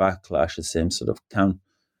sort of backlash, the same sort of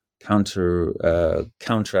counter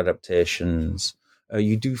adaptations.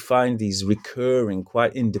 You do find these recurring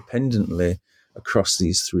quite independently across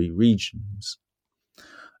these three regions.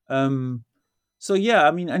 So yeah,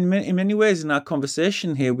 I mean, in many ways in our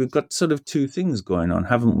conversation here, we've got sort of two things going on,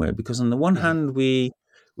 haven't we? Because on the one hand, we're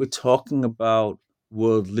talking about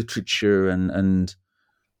world literature and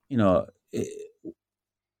the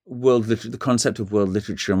concept of world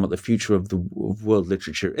literature and what the future of world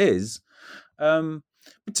literature is. But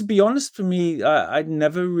to be honest, for me, I'd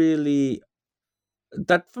never really.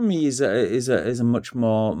 That for me is a much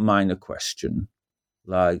more minor question.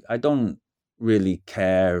 Like, I don't really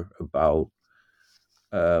care about.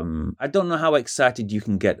 I don't know how excited you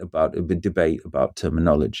can get about a debate about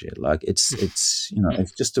terminology. Like, it's it's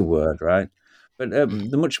just a word, right? But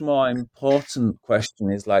the much more important question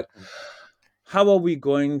is, like, how are we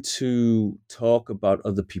going to talk about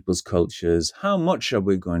other people's cultures? How much are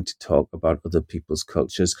we going to talk about other people's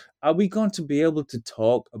cultures? Are we going to be able to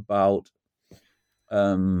talk about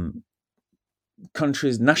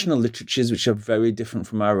countries' national literatures, which are very different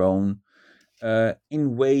from our own,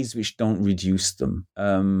 in ways which don't reduce them?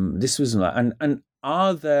 This was and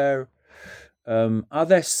are there are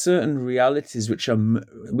there certain realities which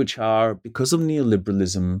are because of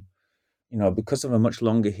neoliberalism, because of a much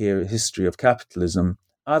longer history of capitalism,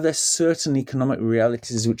 are there certain economic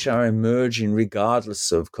realities which are emerging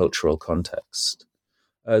regardless of cultural context?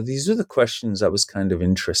 These are the questions I was kind of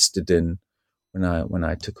interested in when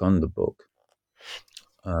I took on the book.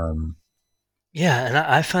 Yeah, and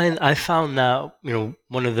I found that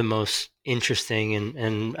one of the most interesting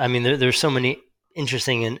and I mean there's so many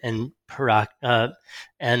interesting and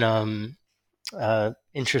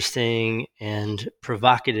interesting and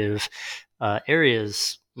provocative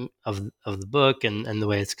areas of the book and the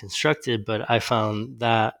way it's constructed, but I found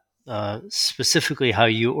that specifically how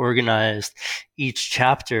you organized each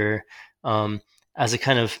chapter as a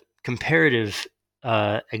kind of comparative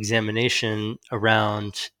examination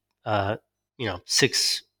around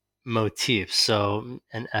 6 motifs. So,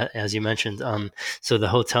 and as you mentioned, so the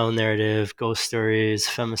hotel narrative, ghost stories,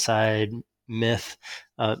 femicide, myth,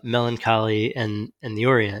 melancholy, and the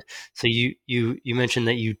Orient. So you mentioned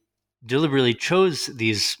that you deliberately chose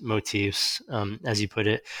these motifs, as you put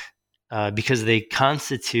it, because they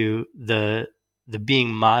constitute the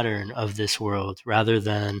being modern of this world, rather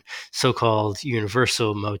than so-called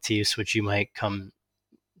universal motifs, which you might come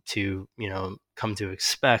to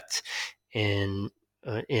expect in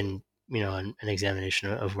an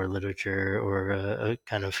examination of world literature or a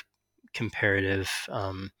kind of comparative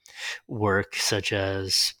work such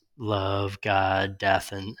as love, God,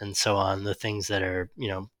 death, and so on, the things that are,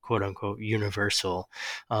 quote unquote, universal.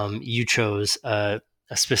 You chose a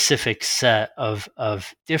specific set of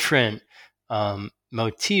different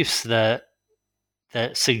motifs that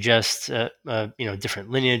suggest different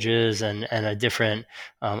lineages and a different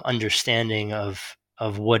understanding of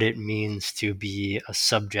what it means to be a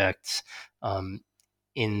subject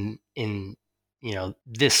in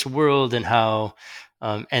this world, and how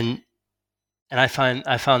and I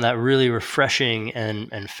found that really refreshing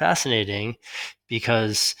and fascinating,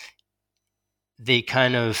 because they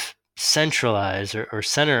kind of centralize or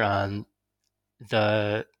center on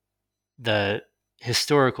the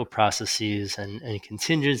historical processes and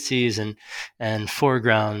contingencies and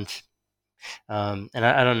foreground. And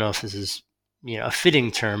I don't know if this is a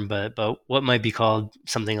fitting term, but what might be called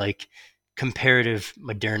something like comparative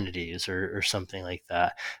modernities or something like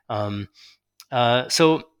that.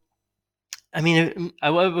 So, I mean, I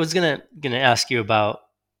was gonna ask you about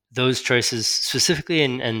those choices specifically,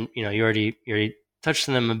 and you already touched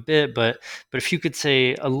on them a bit, but if you could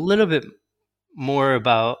say a little bit more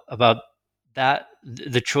about that,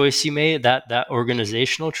 the choice you made, that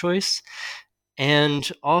organizational choice,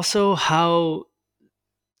 and also how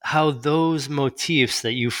those motifs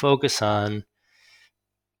that you focus on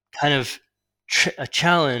kind of a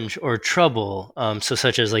challenge or trouble, so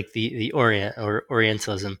such as like the Orient or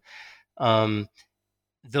Orientalism,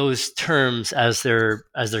 those terms as they're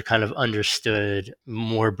kind of understood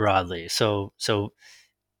more broadly. So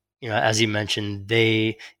as you mentioned,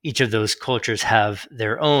 each of those cultures have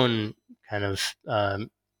their own kind of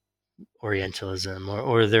Orientalism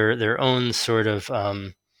or their own sort of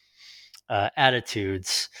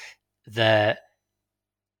attitudes that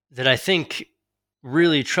I think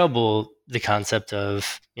really trouble the concept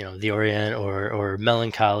of the Orient or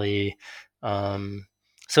melancholy.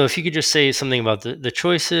 So if you could just say something about the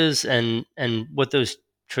choices and what those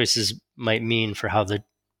choices might mean for how the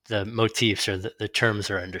motifs or the terms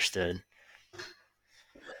are understood.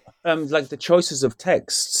 Like the choices of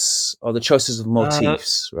texts or the choices of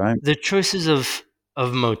motifs, right? The choices of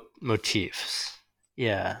motifs.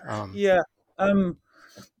 Yeah. Yeah.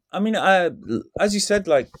 I mean, as you said,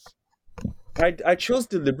 like I chose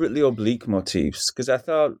deliberately oblique motifs because I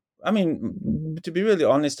thought, I mean, to be really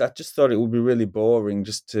honest, I just thought it would be really boring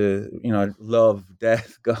just to, love,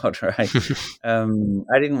 death, God, right?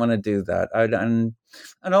 I didn't want to do that. And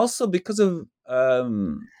also because of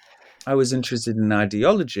I was interested in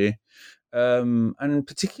ideology, and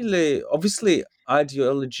particularly, obviously,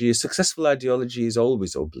 successful ideology is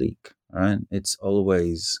always oblique, right? It's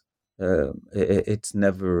always, it's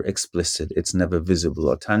never explicit, it's never visible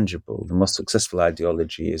or tangible. The most successful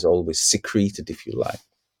ideology is always secreted, if you like.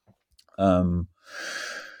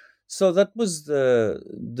 So that was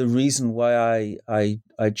the reason why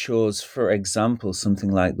I chose, for example, something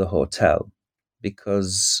like the hotel,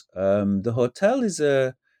 because the hotel is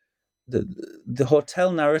the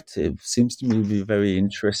hotel narrative seems to me to be a very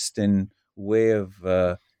interesting way of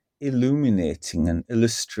illuminating and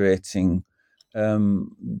illustrating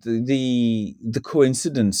the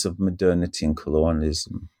coincidence of modernity and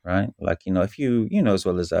colonialism, right? Like, if you know as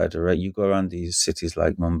well as I do, right? You go around these cities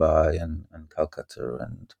like Mumbai and Calcutta,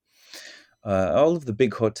 all of the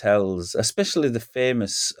big hotels, especially the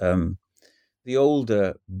famous, the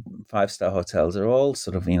older 5-star hotels, are all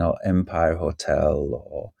sort of, Empire Hotel,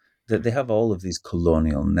 or that they have all of these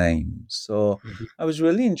colonial names. So I was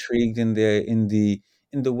really intrigued in the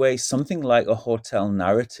way something like a hotel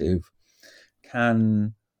narrative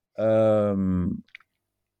can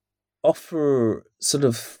offer sort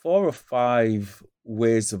of 4 or 5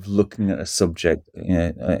 ways of looking at a subject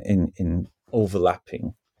in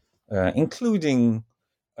overlapping, including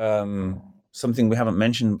something we haven't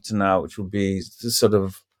mentioned to now, which would be the sort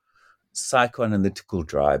of psychoanalytical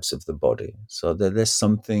drives of the body. So there's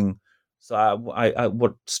something. So I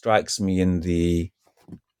what strikes me in the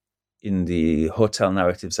hotel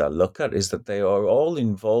narratives I look at is that they are all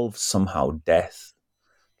involve somehow death.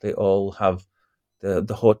 They all have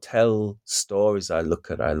the hotel stories I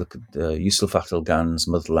look at Yusuf Attalgan's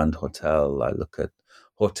Motherland Hotel. I look at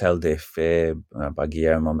Hotel des Fées by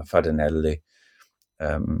Guillermo Fadanelli.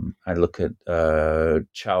 I look at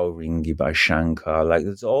Chowringhee by Shankar. Like,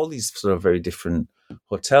 there's all these sort of very different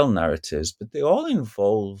hotel narratives, but they all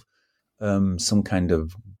involve some kind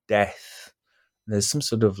of death. There's some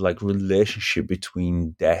sort of like relationship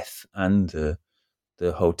between death and the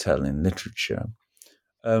hotel in literature.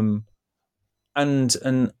 And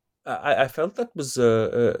I felt that was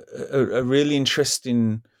a really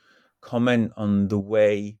interesting comment on the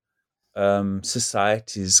way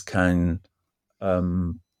societies can,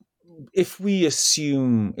 if we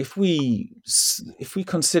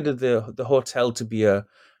consider the hotel to be a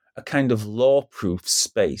kind of law-proof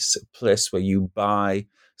space, a place where you buy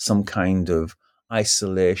some kind of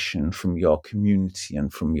isolation from your community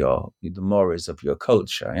and from the mores of your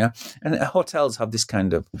culture, yeah. And hotels have this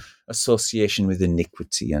kind of association with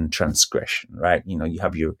iniquity and transgression, right? You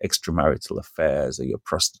have your extramarital affairs, or your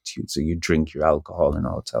prostitutes, or you drink your alcohol in a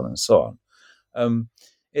hotel, and so on.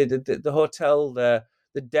 The hotel, the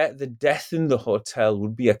death in the hotel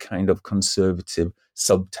would be a kind of conservative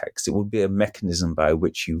subtext. It would be a mechanism by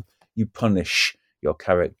which you punish your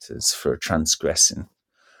characters for transgressing.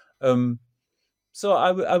 So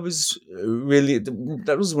I was really,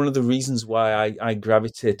 that was one of the reasons why I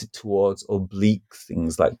gravitated towards oblique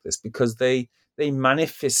things like this, because they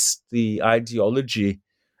manifest the ideology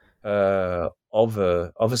of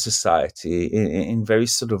a society in very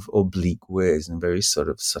sort of oblique ways, in very sort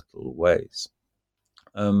of subtle ways.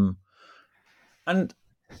 And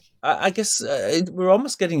I guess we're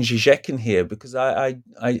almost getting Zizek in here, because I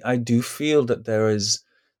do feel that there is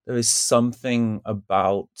something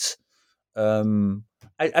about.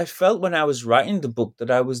 I felt when I was writing the book that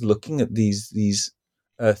I was looking at these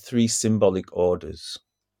 3 symbolic orders.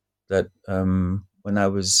 That when I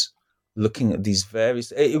was looking at these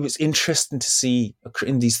various, it was interesting to see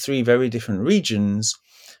in these 3 very different regions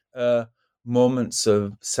moments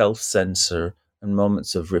of self-censor and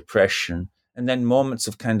moments of repression, and then moments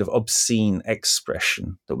of kind of obscene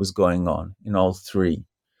expression that was going on in all 3.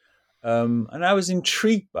 And I was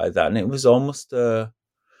intrigued by that, and it was almost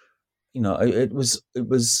it was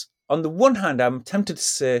on the one hand, I'm tempted to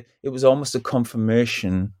say it was almost a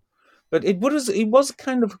confirmation, but it was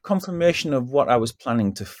kind of a confirmation of what I was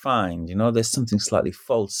planning to find. There's something slightly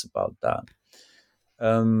false about that.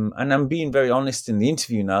 And I'm being very honest in the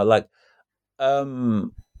interview now. Like,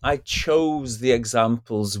 I chose the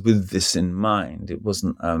examples with this in mind. It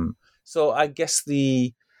wasn't. So I guess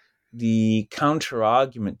the counter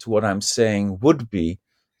argument to what I'm saying would be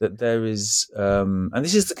that there is, and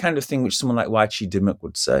this is the kind of thing which someone like Weichi Dimmock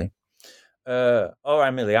would say, or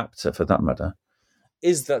Emily Apter for that matter,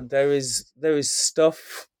 is that there is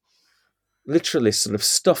stuff, literally sort of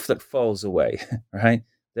stuff that falls away, right?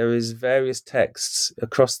 There is various texts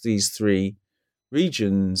across these 3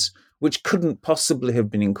 regions which couldn't possibly have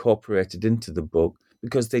been incorporated into the book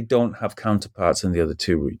because they don't have counterparts in the other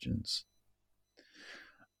 2 regions.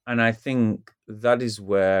 And I think that is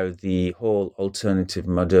where the whole alternative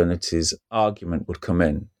modernities argument would come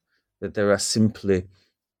in, that there are simply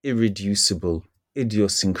irreducible,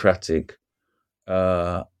 idiosyncratic,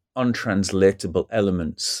 untranslatable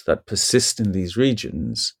elements that persist in these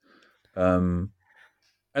regions. And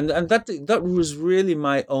that was really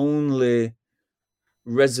my only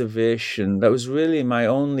reservation. That was really my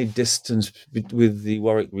only distance with the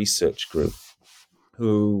Warwick Research Group,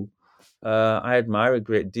 who I admire a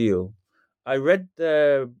great deal. I read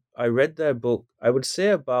their book, I would say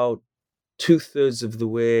about 2/3 of the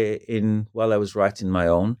way in while I was writing my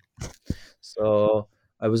own. So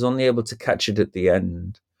I was only able to catch it at the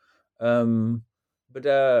end. But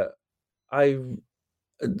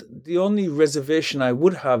the only reservation I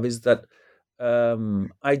would have is that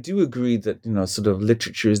I do agree that sort of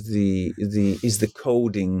literature is the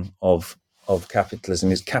coding of of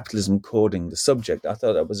capitalism is capitalism coding the subject. I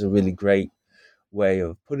thought that was a really great way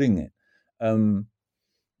of putting it.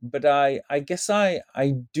 But I guess I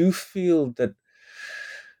do feel that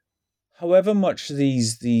however much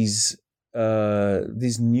these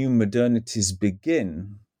new modernities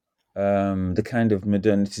begin, the kind of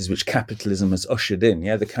modernities which capitalism has ushered in,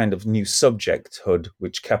 the kind of new subjecthood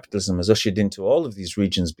which capitalism has ushered into all of these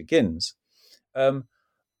regions begins.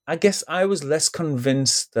 I guess I was less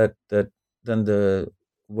convinced than the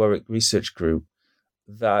Warwick Research Group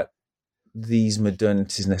that these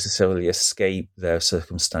modernities necessarily escape their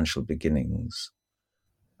circumstantial beginnings.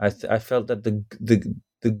 I felt that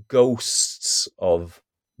the ghosts of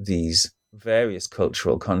these various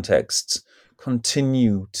cultural contexts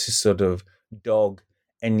continue to sort of dog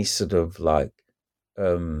any sort of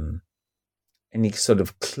any sort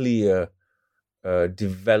of clear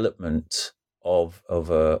development of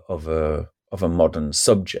a modern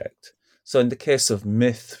subject. So in the case of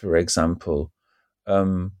myth, for example,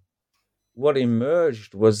 what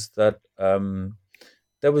emerged was that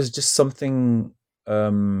there was just something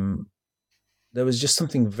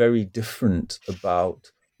very different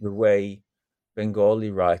about the way Bengali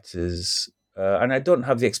writers, and I don't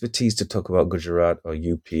have the expertise to talk about Gujarat or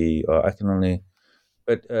UP, or I can only,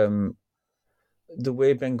 but the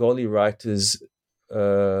way Bengali writers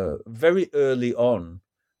very early on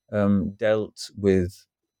dealt with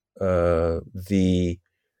the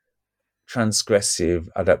transgressive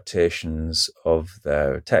adaptations of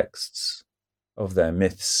their texts, of their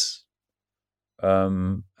myths.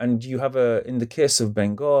 And you have in the case of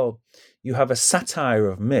Bengal, you have a satire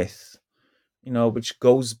of myth, which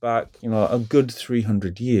goes back, a good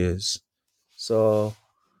 300 years. So,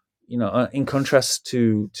 in contrast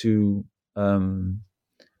to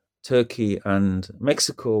Turkey and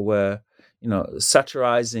Mexico, where,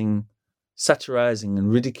 satirizing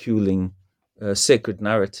and ridiculing sacred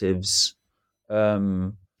narratives,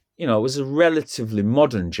 was a relatively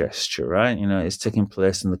modern gesture, right? It's taking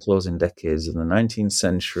place in the closing decades of the 19th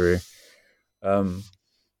century.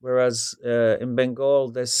 Whereas in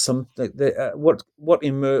Bengal, there's something what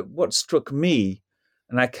struck me,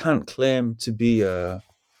 and I can't claim to be an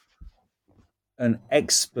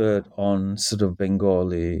expert on sort of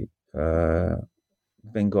Bengali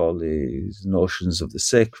Bengalis' notions of the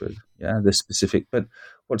sacred, the specific. But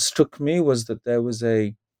what struck me was that there was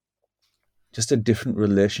just a different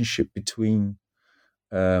relationship between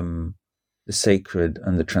the sacred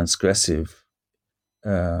and the transgressive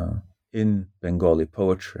in Bengali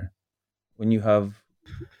poetry. When you have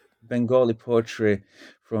Bengali poetry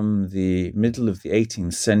from the middle of the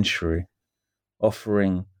 18th century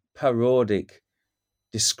offering parodic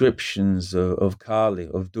descriptions of Kali,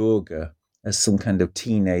 of Durga, as some kind of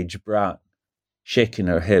teenage brat shaking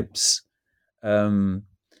her hips,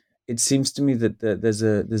 it seems to me that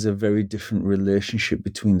there's a very different relationship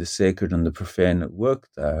between the sacred and the profane at work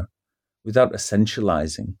there, without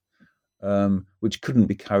essentializing, which couldn't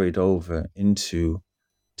be carried over into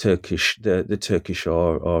the Turkish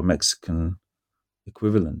or Mexican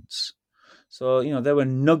equivalents. So, there were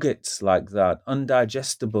nuggets like that,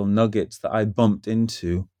 undigestible nuggets that I bumped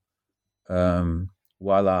into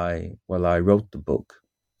while I wrote the book.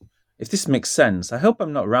 If this makes sense, I hope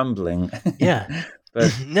I'm not rambling. Yeah.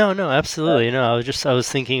 But no, absolutely. I was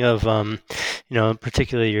thinking of,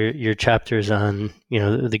 particularly your chapters on,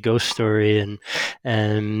 the ghost story and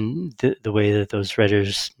the way that those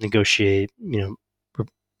writers negotiate,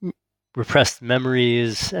 repressed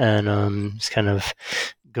memories and just kind of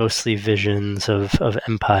ghostly visions of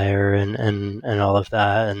empire and all of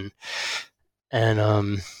that.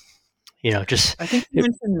 And just. I think you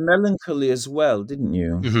mentioned melancholy as well, didn't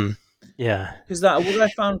you? Mm-hmm. Yeah. Because what I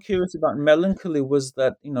found curious about melancholy was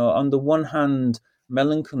that, on the one hand,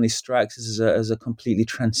 melancholy strikes us as a completely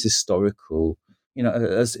transhistorical,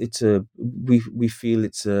 as we feel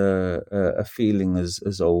it's a feeling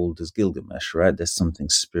as old as Gilgamesh, right? There's something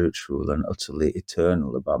spiritual and utterly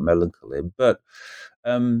eternal about melancholy. But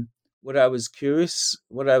what I was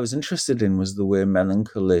interested in was the way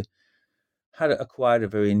melancholy had acquired a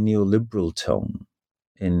very neoliberal tone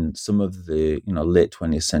in some of the late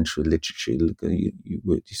 20th century literature.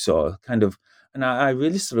 You saw kind of, and I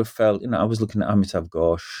really sort of felt, I was looking at Amitav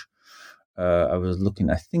Ghosh, I was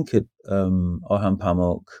looking, I think, at Orhan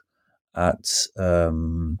Pamuk, at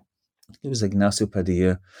it was Ignacio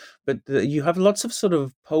Padilla, but you have lots of sort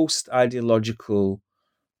of post-ideological,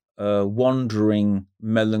 wandering,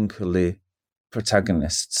 melancholy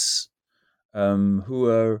protagonists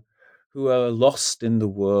who are lost in the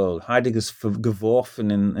world. Heidegger's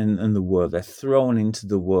geworfen in the world. They're thrown into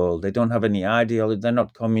the world. They don't have any ideology. They're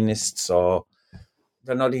not communists or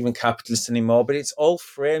they're not even capitalists anymore. But it's all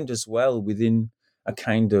framed as well within a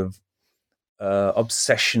kind of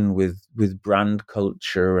obsession with brand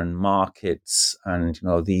culture and markets, and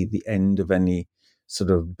the end of any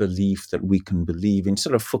sort of belief that we can believe in,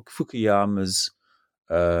 sort of Fukuyama's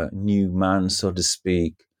new man, so to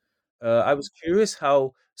speak. I was curious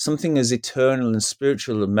how something as eternal and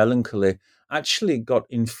spiritual and melancholy actually got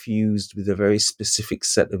infused with a very specific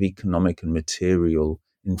set of economic and material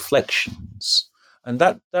inflections, and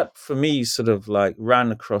that for me sort of like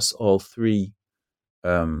ran across all three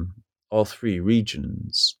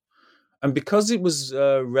regions. And because it was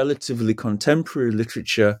relatively contemporary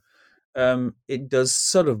literature, it does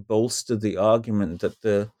sort of bolster the argument that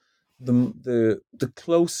the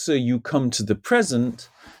closer you come to the present,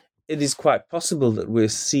 it is quite possible that we're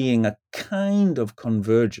seeing a kind of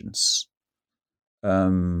convergence,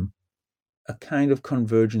 of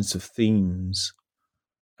themes,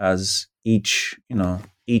 as each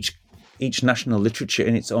national literature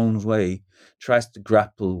in its own way tries to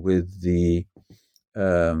grapple with the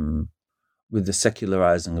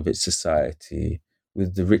secularizing of its society,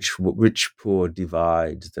 with the rich-poor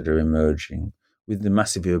divides that are emerging, with the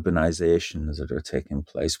massive urbanizations that are taking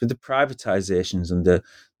place, with the privatizations and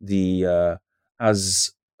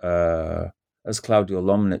as Claudio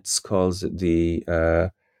Lomnitz calls it, the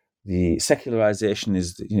secularization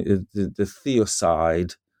is the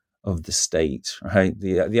theocide of the state, right?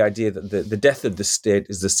 The idea that the death of the state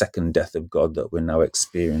is the second death of God that we're now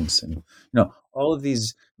experiencing. All of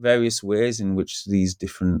these various ways in which these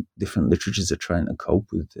different literatures are trying to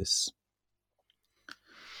cope with this.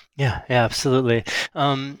 Yeah, absolutely.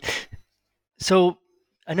 So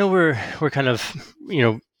I know we're kind of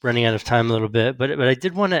running out of time a little bit, but I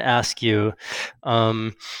did want to ask you,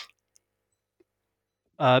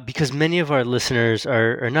 because many of our listeners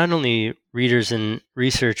are not only readers and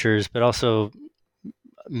researchers, but also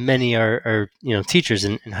many are teachers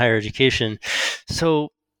in higher education.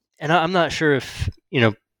 So, and I'm not sure if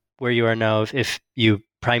where you are now, if you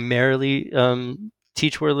primarily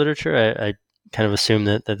teach world literature. I kind of assume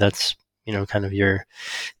that's kind of your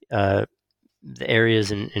the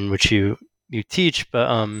areas in which you teach. But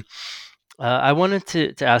I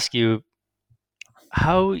wanted to ask you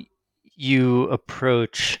how you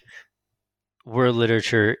approach world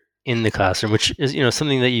literature in the classroom, which is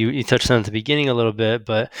something that you touched on at the beginning a little bit,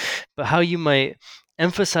 but how you might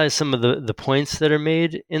emphasize some of the points that are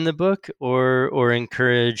made in the book, or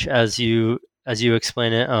encourage, as you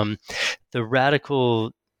explain it, the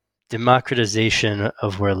radical democratization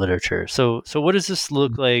of world literature. So what does this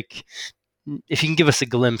look like? If you can give us a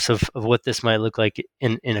glimpse of what this might look like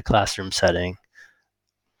in a classroom setting.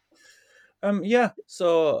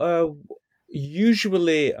 So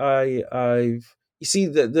usually I've you see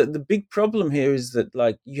the big problem here is that,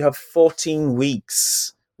 like, you have 14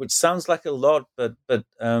 weeks, which sounds like a lot, but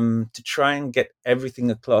to try and get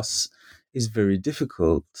everything across is very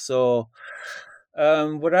difficult. So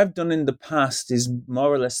what I've done in the past is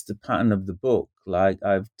more or less the pattern of the book. Like,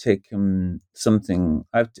 I've taken something.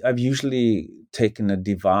 I've usually taken a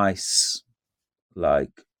device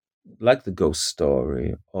like the ghost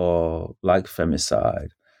story or like femicide,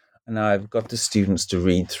 and I've got the students to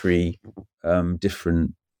read three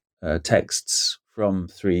different texts from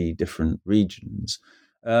three different regions.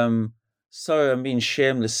 Sorry, I'm being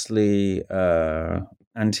shamelessly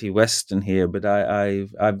anti-Western here, but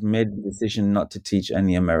I've made the decision not to teach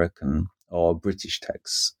any American or British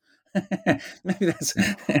texts. Maybe that's.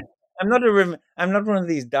 I'm not one of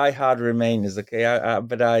these diehard Remainers, okay?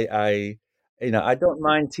 But I don't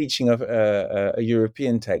mind teaching a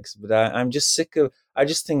European text, but I'm just sick of. I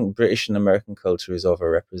just think British and American culture is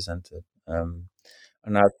overrepresented, and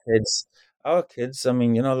our kids. I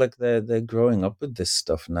mean, like they're growing up with this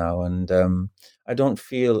stuff now, and I don't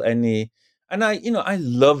feel any. And I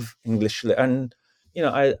love English, and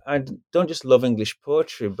I don't just love English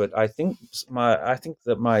poetry, but I think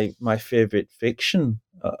that my favorite fiction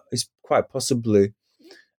is quite possibly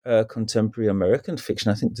contemporary American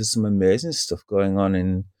fiction. I think there's some amazing stuff going on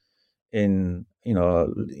in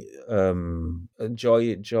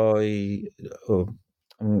Joy. Oh,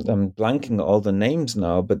 I'm blanking at all the names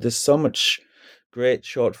now, but there's so much great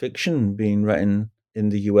short fiction being written in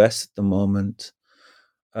the US at the moment.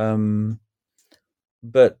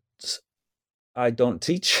 But I don't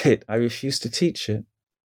teach it. I refuse to teach it,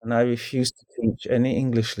 and I refuse to teach any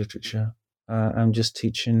English literature. I'm just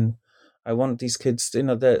teaching. I want these kids to,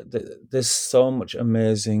 there's so much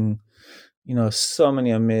amazing, so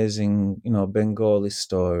many amazing, Bengali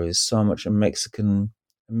stories, so much amazing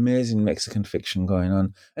Mexican fiction going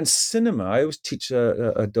on. And cinema, I always teach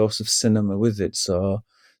a dose of cinema with it. So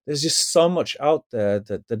there's just so much out there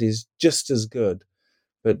that is just as good.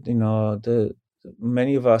 But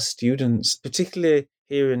many of our students, particularly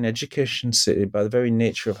here in Education City, by the very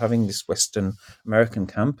nature of having this Western American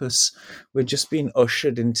campus, we're just being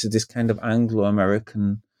ushered into this kind of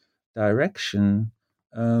Anglo-American direction.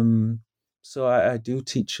 So I do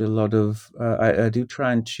teach a lot of, I do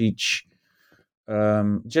try and teach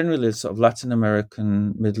generally sort of Latin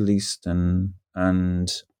American, Middle Eastern,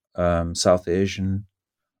 and South Asian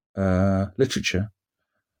literature.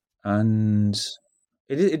 And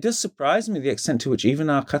it does surprise me the extent to which even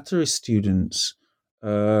our Qatari students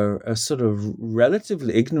are sort of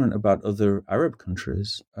relatively ignorant about other Arab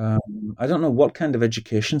countries. I don't know what kind of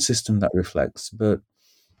education system that reflects, but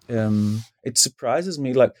it surprises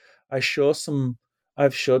me. Like I've showed some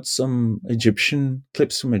Egyptian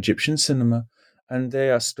clips from Egyptian cinema, and they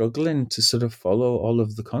are struggling to sort of follow all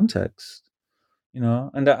of the context,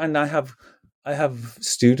 And I have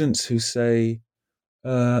students who say,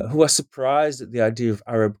 who are surprised at the idea of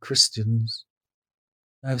Arab Christians.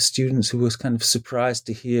 I have students who was kind of surprised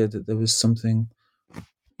to hear that there was something,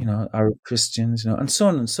 Arab Christians, and so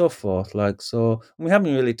on and so forth. Like, so we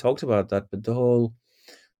haven't really talked about that, but the whole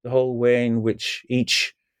way in which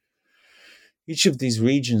each of these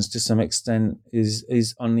regions, to some extent,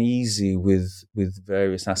 is uneasy with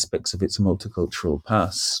various aspects of its multicultural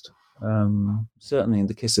past. Certainly, in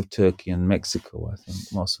the case of Turkey and Mexico, I think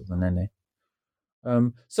more so than any.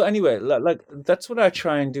 So anyway, like that's what I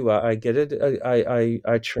try and do. I get it.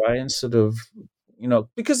 I try and sort of,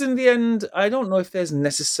 because in the end, I don't know if there's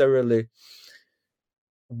necessarily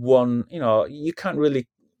one. You can't really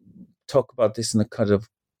talk about this in a kind of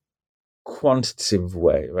quantitative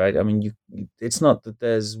way, right? I mean, it's not that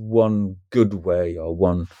there's one good way or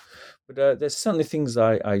one, but there's certainly things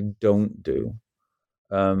I don't do.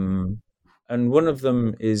 And one of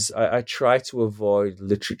them is I try to avoid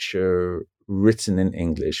literature written in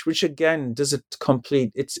English, which again does it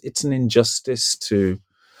complete. It's an injustice to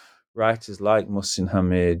writers like Mohsin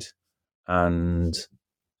Hamid and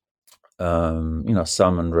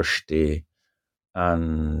Salman Rushdie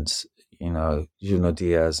and Junot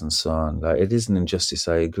Diaz and so on. Like, it is an injustice,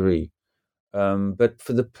 I agree. But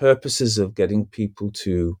for the purposes of getting people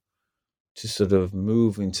to sort of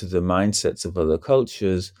move into the mindsets of other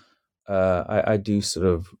cultures, I do sort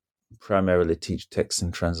of primarily teach text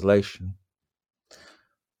and translation.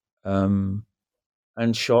 And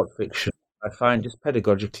short fiction, I find just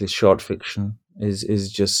pedagogically, short fiction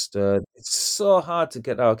is just it's so hard to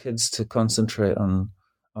get our kids to concentrate on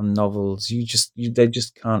novels. They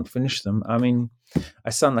just can't finish them. I mean,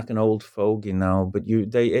 I sound like an old fogey now, but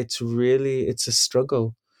it's a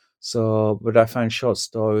struggle. So, but I find short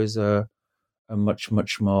stories are much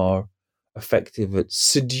more effective at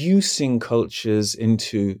seducing students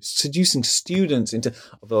into,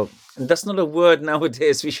 although that's not a word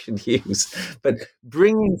nowadays we should use, but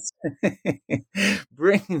bringing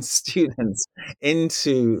students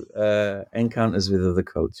into encounters with other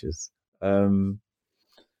cultures. That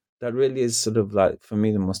really is sort of like, for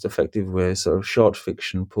me, the most effective way, sort of short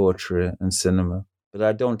fiction, poetry, and cinema. But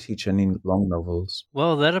I don't teach any long novels.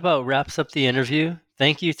 Well, that about wraps up the interview.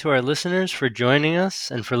 Thank you to our listeners for joining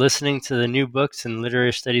us and for listening to the New Books in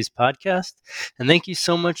Literary Studies podcast. And thank you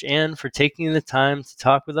so much, Anne, for taking the time to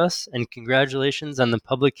talk with us. And congratulations on the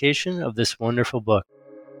publication of this wonderful book.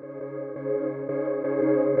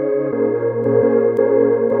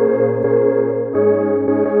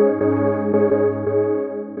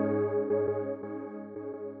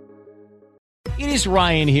 It is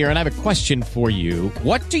Ryan here, and I have a question for you.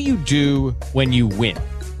 What do you do when you win?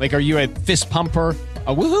 Like, are you a fist pumper,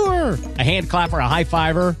 a woohooer, a hand clapper, a high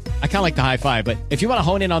fiver? I kind of like the high five, but if you want to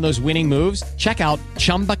hone in on those winning moves, check out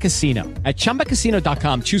Chumba Casino. At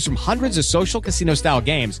ChumbaCasino.com, choose from hundreds of social casino-style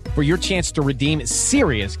games for your chance to redeem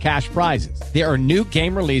serious cash prizes. There are new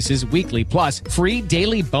game releases weekly, plus free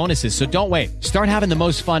daily bonuses. So don't wait. Start having the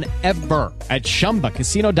most fun ever at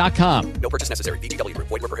ChumbaCasino.com. No purchase necessary. VGW Group.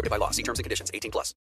 Void where prohibited by law. See terms and conditions. 18+.